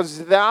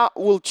 because that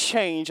will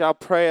change our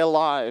prayer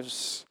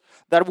lives.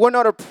 That we're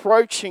not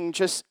approaching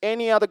just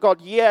any other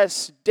God.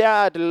 Yes,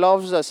 Dad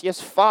loves us.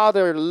 Yes,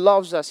 Father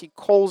loves us. He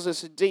calls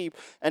us deep.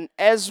 And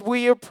as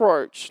we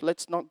approach,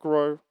 let's not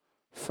grow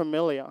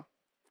familiar.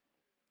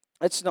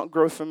 Let's not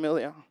grow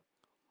familiar.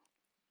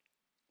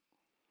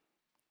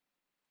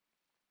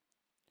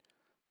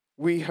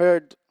 We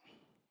heard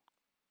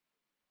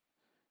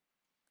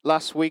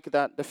last week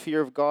that the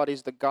fear of God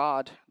is the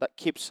guard that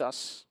keeps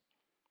us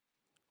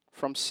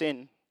from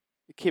sin.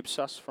 It keeps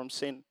us from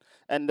sin.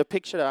 And the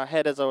picture that I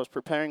had as I was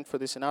preparing for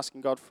this and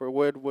asking God for a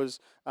word was,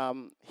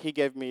 he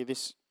gave me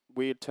this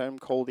weird term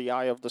called the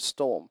eye of the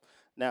storm.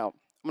 Now,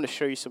 I'm going to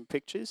show you some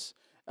pictures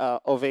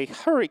of a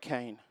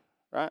hurricane,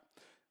 right?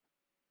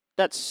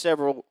 That's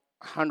several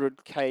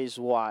hundred k's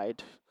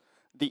wide.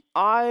 The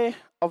eye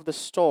of the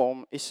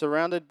storm is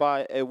surrounded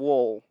by a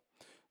wall.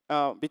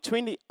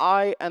 Between the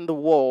eye and the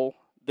wall,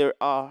 there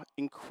are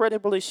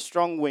incredibly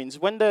strong winds.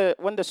 When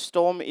the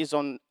storm is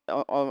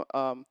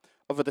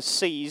over the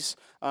seas,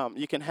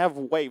 you can have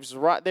waves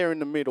right there in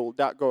the middle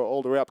that go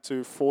all the way up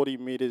to 40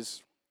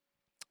 meters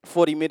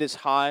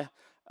high,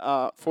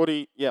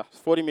 40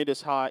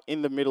 meters high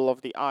in the middle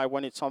of the eye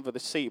when it's over the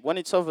sea. When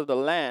it's over the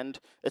land,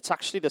 it's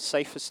actually the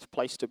safest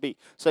place to be.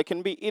 So it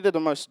can be either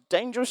the most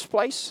dangerous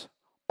place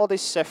or the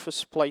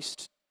safest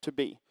place to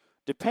be,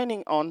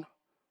 depending on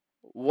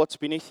what's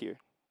beneath you,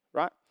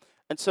 right?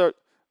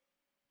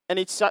 And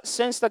it's that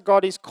sense that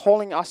God is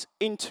calling us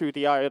into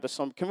the eye of the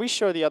storm. Can we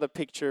show the other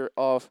picture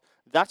of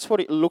that's what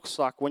it looks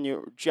like when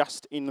you're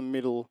just in the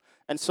middle?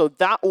 And so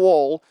that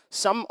wall,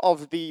 some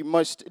of the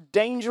most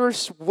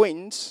dangerous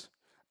winds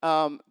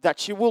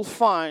that you will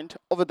find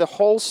over the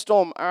whole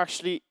storm are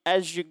actually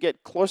as you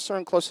get closer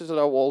and closer to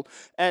that wall.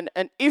 And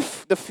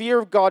if the fear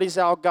of God is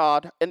our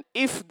guard, and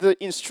if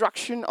the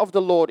instruction of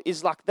the Lord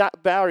is like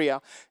that barrier,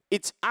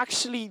 it's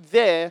actually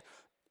there,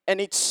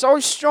 and it's so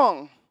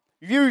strong.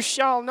 You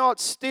shall not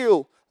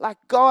steal. Like,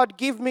 God,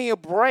 give me a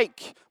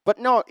break. But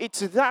no, it's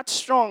that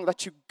strong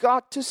that you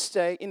got to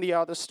stay in the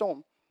other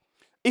storm.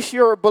 If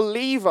you're a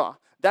believer,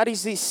 that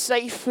is the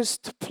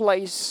safest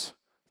place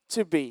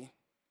to be.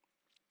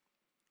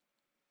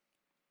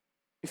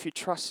 If you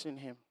trust in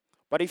Him.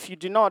 But if you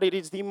do not, it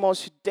is the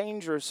most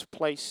dangerous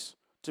place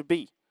to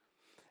be.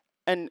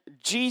 And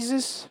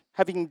Jesus,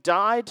 having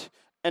died,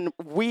 and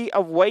we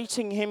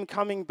awaiting Him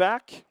coming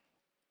back,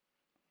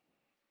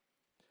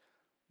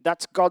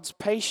 that's God's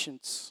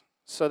patience,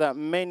 so that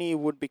many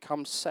would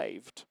become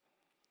saved.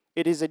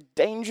 It is a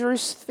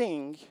dangerous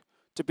thing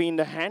to be in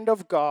the hand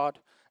of God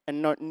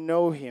and not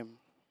know Him.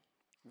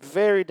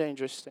 Very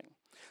dangerous thing.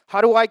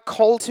 How do I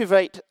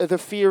cultivate the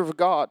fear of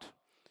God?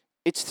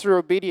 It's through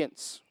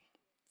obedience.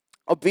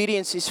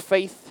 Obedience is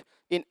faith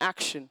in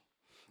action.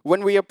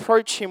 When we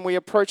approach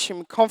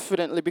Him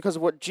confidently because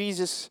of what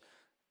Jesus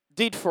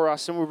did for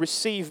us, and we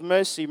receive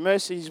mercy.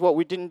 Mercy is what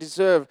we didn't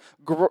deserve.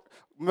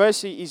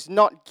 Mercy is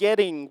not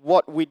getting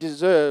what we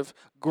deserve.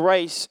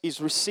 Grace is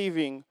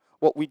receiving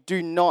what we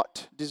do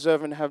not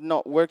deserve and have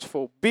not worked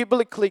for.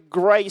 Biblically,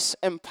 grace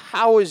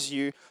empowers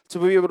you to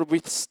be able to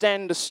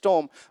withstand the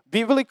storm.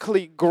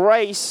 Biblically,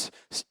 grace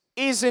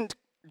isn't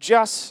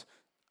just,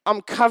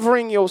 I'm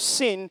covering your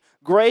sin.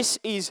 Grace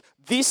is,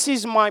 this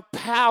is my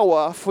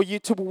power for you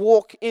to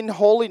walk in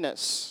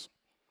holiness.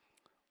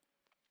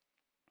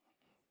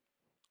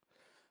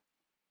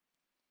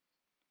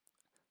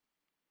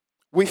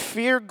 We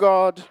fear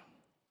God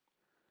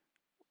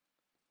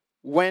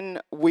when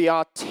we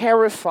are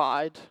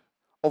terrified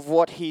of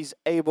what He's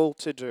able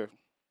to do.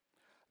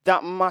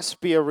 That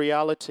must be a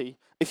reality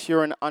if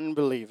you're an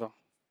unbeliever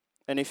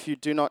and if you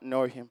do not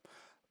know Him.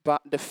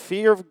 But the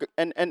fear of,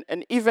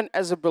 and even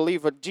as a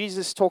believer,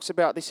 Jesus talks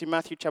about this in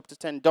Matthew chapter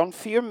 10. Don't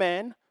fear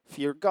man,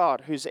 fear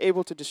God, who's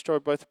able to destroy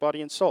both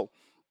body and soul.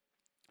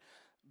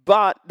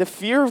 But the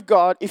fear of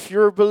God, if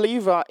you're a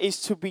believer,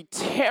 is to be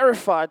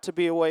terrified to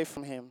be away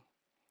from Him.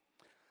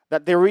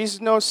 That there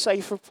is no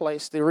safer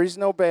place, there is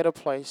no better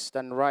place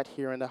than right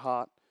here in the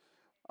heart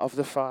of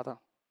the Father.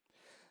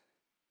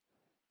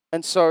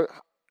 And so,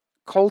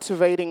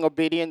 cultivating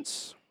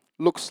obedience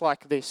looks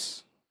like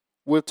this.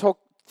 We'll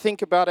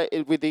think about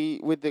it with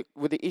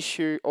the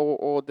issue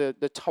or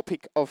the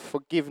topic of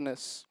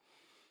forgiveness.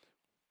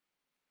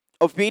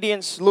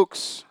 Obedience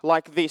looks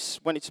like this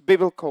when it's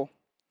biblical,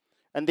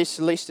 and this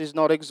list is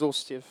not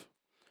exhaustive.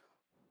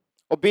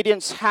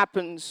 Obedience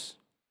happens,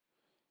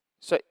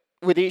 so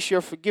with the issue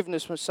of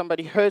forgiveness, when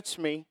somebody hurts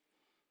me,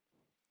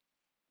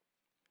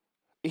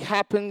 it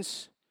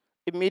happens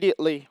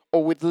immediately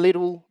or with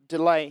little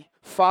delay.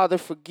 Father,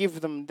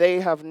 forgive them.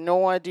 They have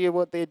no idea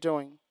what they're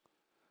doing.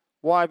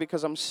 Why?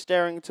 Because I'm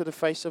staring into the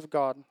face of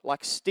God.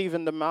 Like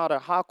Stephen the martyr.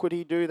 How could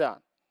he do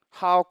that?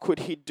 How could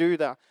he do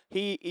that?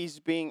 He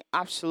is being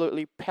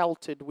absolutely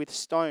pelted with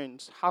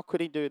stones. How could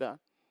he do that?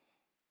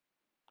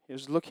 He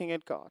was looking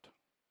at God.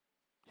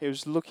 He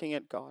was looking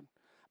at God.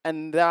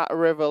 And that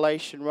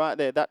revelation right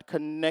there, that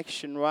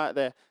connection right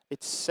there,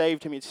 it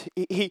saved him.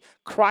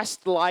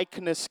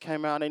 Christ-likeness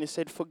came out and he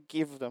said,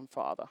 forgive them,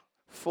 Father.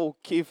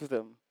 Forgive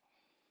them.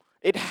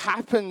 It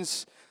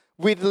happens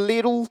with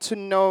little to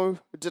no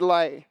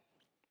delay.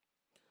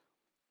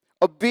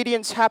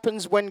 Obedience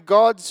happens when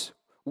God's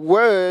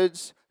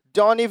words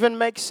don't even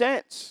make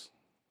sense.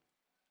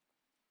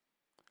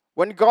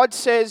 When God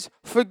says,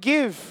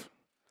 forgive,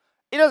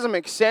 it doesn't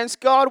make sense.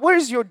 God, where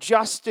is your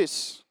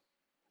justice?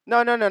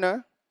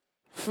 No.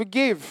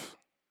 Forgive.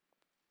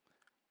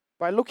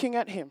 By looking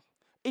at Him.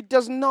 It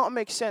does not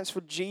make sense for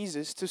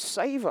Jesus to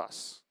save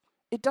us.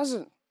 It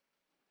doesn't.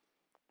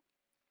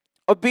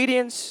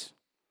 Obedience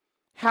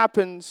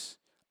happens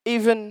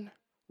even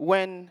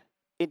when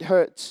it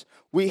hurts.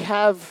 We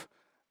have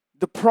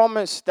the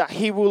promise that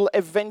He will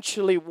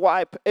eventually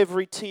wipe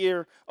every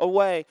tear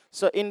away.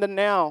 So in the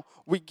now,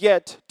 we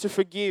get to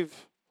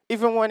forgive,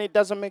 even when it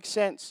doesn't make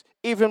sense,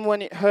 even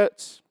when it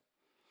hurts.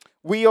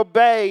 We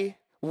obey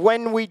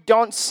when we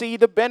don't see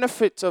the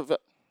benefits of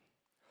it.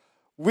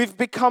 We've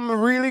become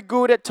really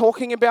good at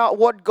talking about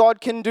what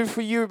God can do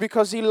for you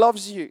because He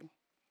loves you.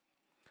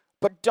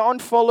 But don't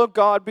follow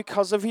God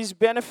because of His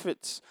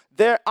benefits.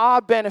 There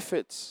are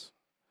benefits.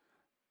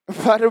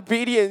 But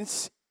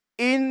obedience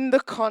in the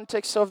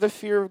context of the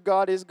fear of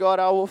God is, God,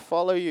 I will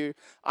follow you.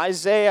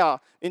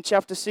 Isaiah in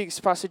chapter 6,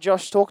 Pastor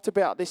Josh talked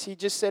about this. He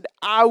just said,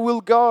 I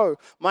will go.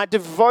 My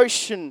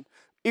devotion,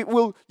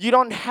 you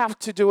don't have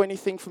to do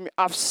anything for me.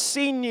 I've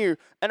seen you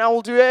and I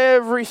will do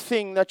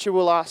everything that you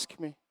will ask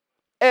me.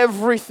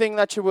 Everything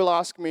that you will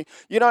ask me.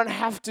 You don't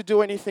have to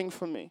do anything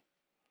for me.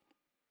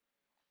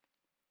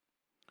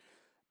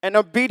 And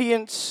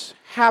obedience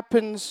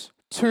happens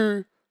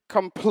to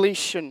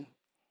completion.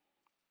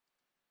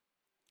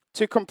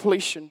 To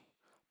completion.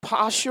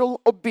 Partial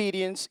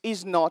obedience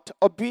is not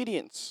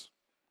obedience.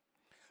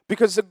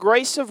 Because the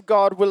grace of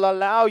God will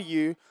allow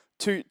you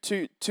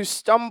to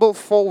stumble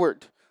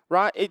forward.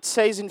 Right? It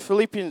says in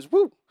Philippians,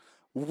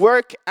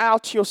 work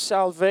out your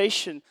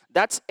salvation.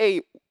 That's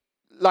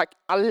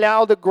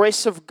allow the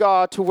grace of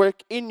God to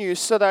work in you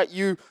so that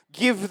you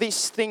give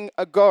this thing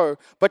a go.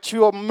 But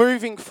you are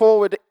moving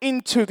forward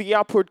into the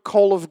upward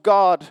call of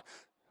God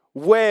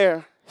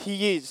where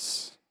He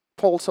is.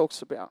 Paul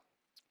talks about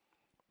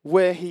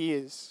where He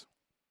is.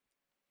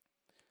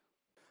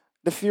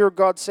 The fear of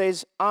God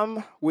says,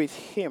 I'm with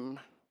Him.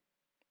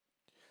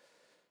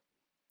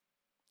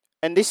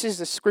 And this is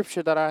the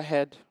scripture that I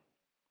had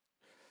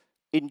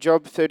in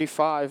Job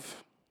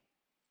 35.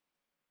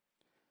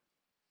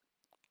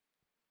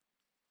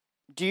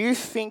 Do you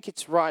think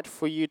it's right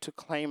for you to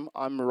claim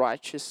I'm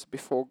righteous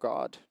before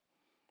God?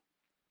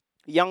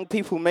 Young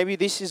people, maybe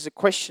this is a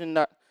question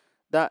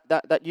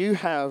that you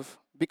have,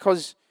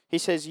 because he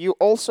says, you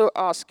also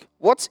ask,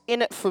 what's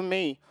in it for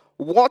me?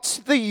 What's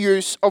the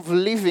use of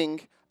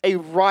living a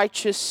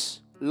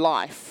righteous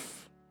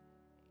life?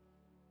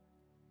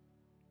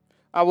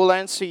 I will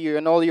answer you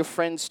and all your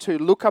friends too.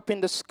 Look up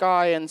in the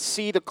sky and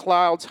see the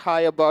clouds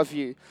high above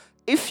you.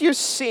 If you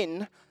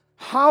sin,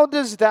 how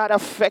does that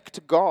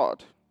affect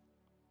God?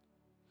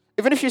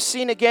 Even if you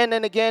sin again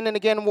and again and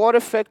again, what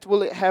effect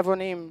will it have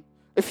on Him?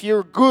 If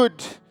you're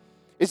good,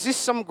 is this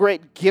some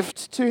great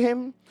gift to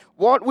Him?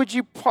 What would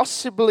you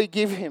possibly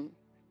give Him?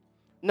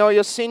 No,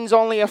 your sins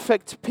only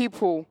affect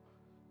people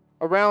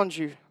around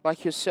you,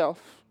 like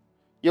yourself.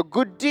 Your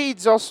good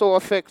deeds also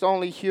affect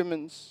only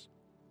humans.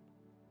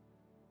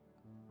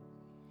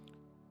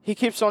 He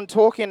keeps on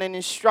talking and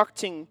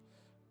instructing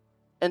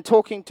and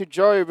talking to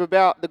Job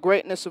about the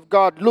greatness of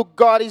God. Look,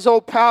 God is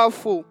all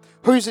powerful.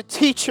 Who's a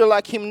teacher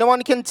like him? No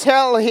one can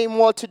tell him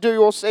what to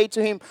do or say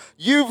to him,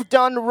 you've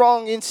done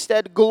wrong.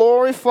 Instead,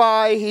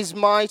 glorify his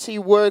mighty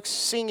works,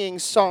 singing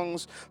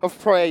songs of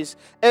praise.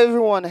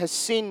 Everyone has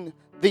seen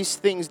these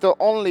things, though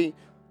only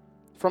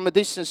from a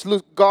distance.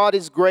 Look, God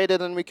is greater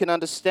than we can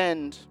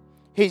understand.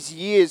 His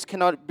years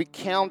cannot be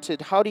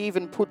counted. How do you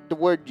even put the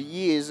word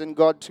years and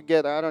God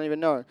together? I don't even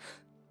know.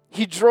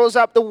 He draws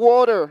up the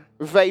water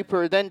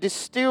vapor, then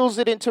distills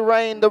it into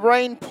rain. The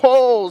rain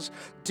pours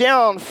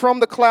down from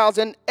the clouds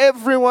and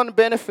everyone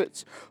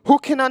benefits. Who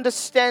can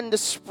understand the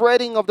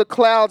spreading of the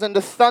clouds and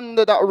the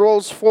thunder that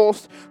rolls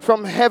forth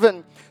from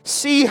heaven?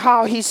 See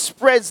how he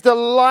spreads the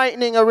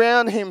lightning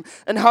around him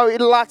and how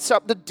it lights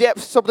up the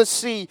depths of the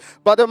sea.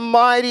 By the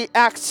mighty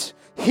acts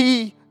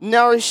he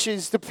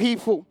nourishes the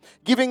people,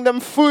 giving them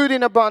food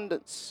in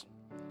abundance.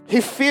 He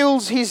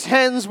fills his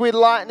hands with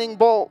lightning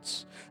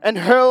bolts and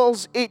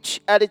hurls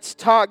each at its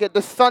target.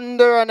 The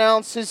thunder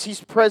announces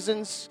his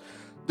presence.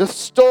 The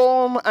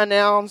storm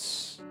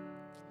announces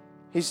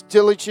his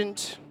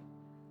diligent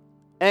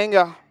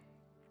anger.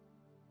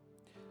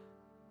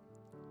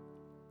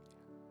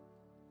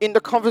 In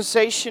the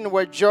conversation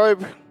where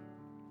Job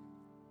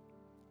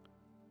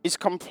is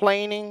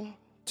complaining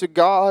to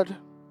God,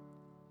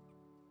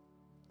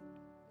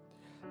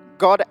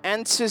 God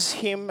answers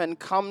him and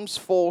comes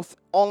forth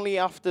only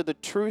after the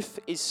truth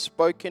is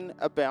spoken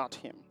about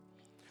him.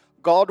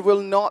 God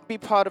will not be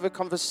part of a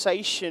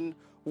conversation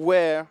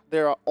where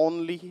there are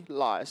only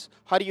lies.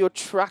 How do you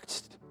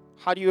attract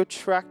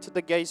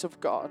the gaze of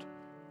God?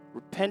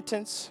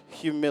 Repentance,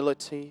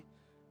 humility,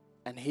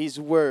 and his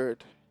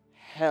word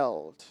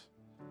held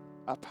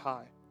up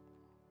high.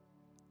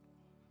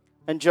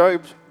 And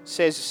Job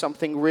says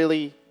something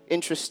really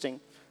interesting,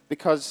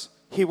 because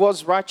he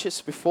was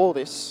righteous before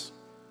this.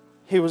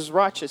 He was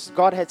righteous.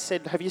 God had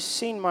said, have you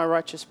seen my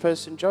righteous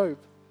person, Job?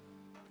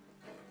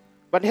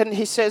 But then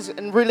he says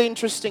a really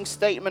interesting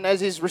statement as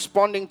he's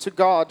responding to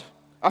God,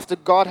 after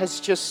God has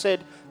just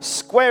said,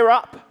 square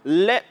up,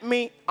 let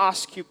me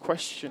ask you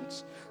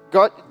questions.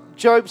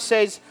 Job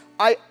says,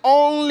 I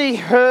only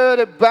heard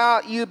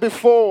about you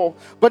before,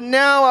 but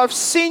now I've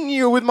seen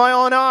you with my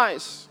own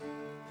eyes.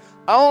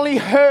 I only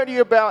heard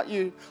about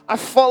you. I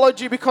followed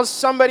you because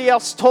somebody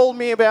else told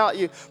me about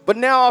you. But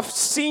now I've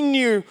seen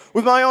you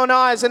with my own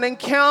eyes. An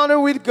encounter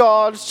with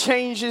God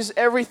changes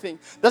everything.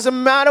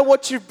 Doesn't matter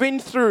what you've been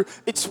through.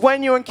 It's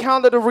when you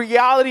encounter the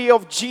reality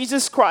of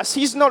Jesus Christ.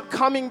 He's not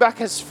coming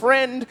back as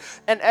friend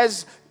and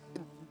as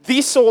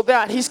this or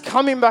that. He's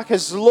coming back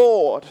as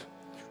Lord,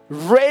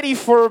 ready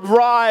for a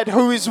bride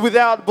who is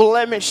without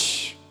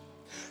blemish.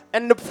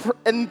 And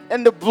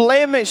the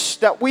blemish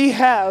that we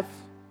have,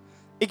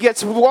 it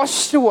gets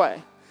washed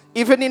away.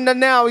 Even in the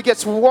now, it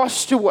gets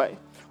washed away.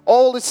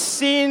 All the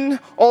sin,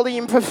 all the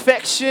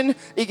imperfection,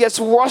 it gets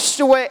washed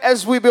away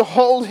as we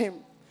behold him.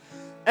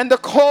 And the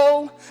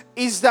call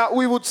is that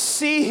we would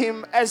see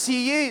him as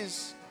he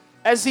is.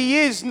 As he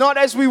is, not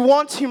as we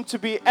want him to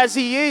be. As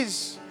he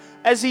is.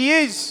 As he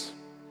is.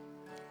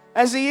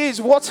 As he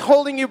is. What's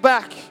holding you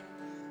back?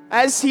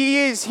 As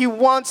he is. He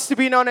wants to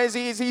be known as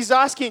he is. He's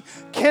asking,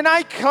 can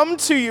I come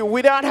to you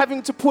without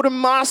having to put a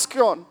mask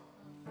on?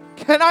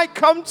 Can I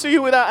come to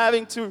you without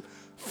having to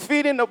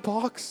fit in a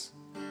box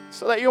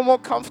so that you're more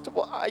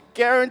comfortable? I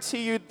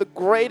guarantee you the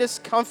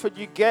greatest comfort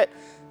you get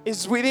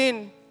is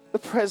within the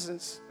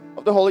presence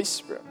of the Holy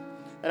Spirit.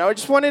 And I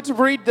just wanted to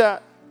read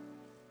that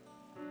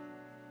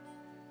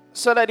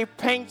so that it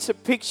paints a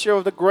picture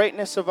of the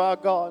greatness of our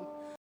God.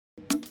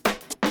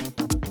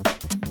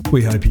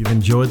 We hope you've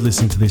enjoyed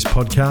listening to this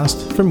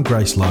podcast from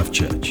Grace Life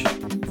Church.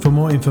 For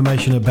more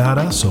information about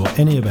us or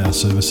any of our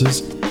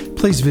services,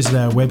 please visit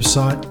our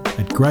website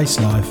at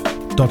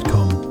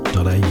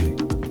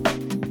gracelife.com.au.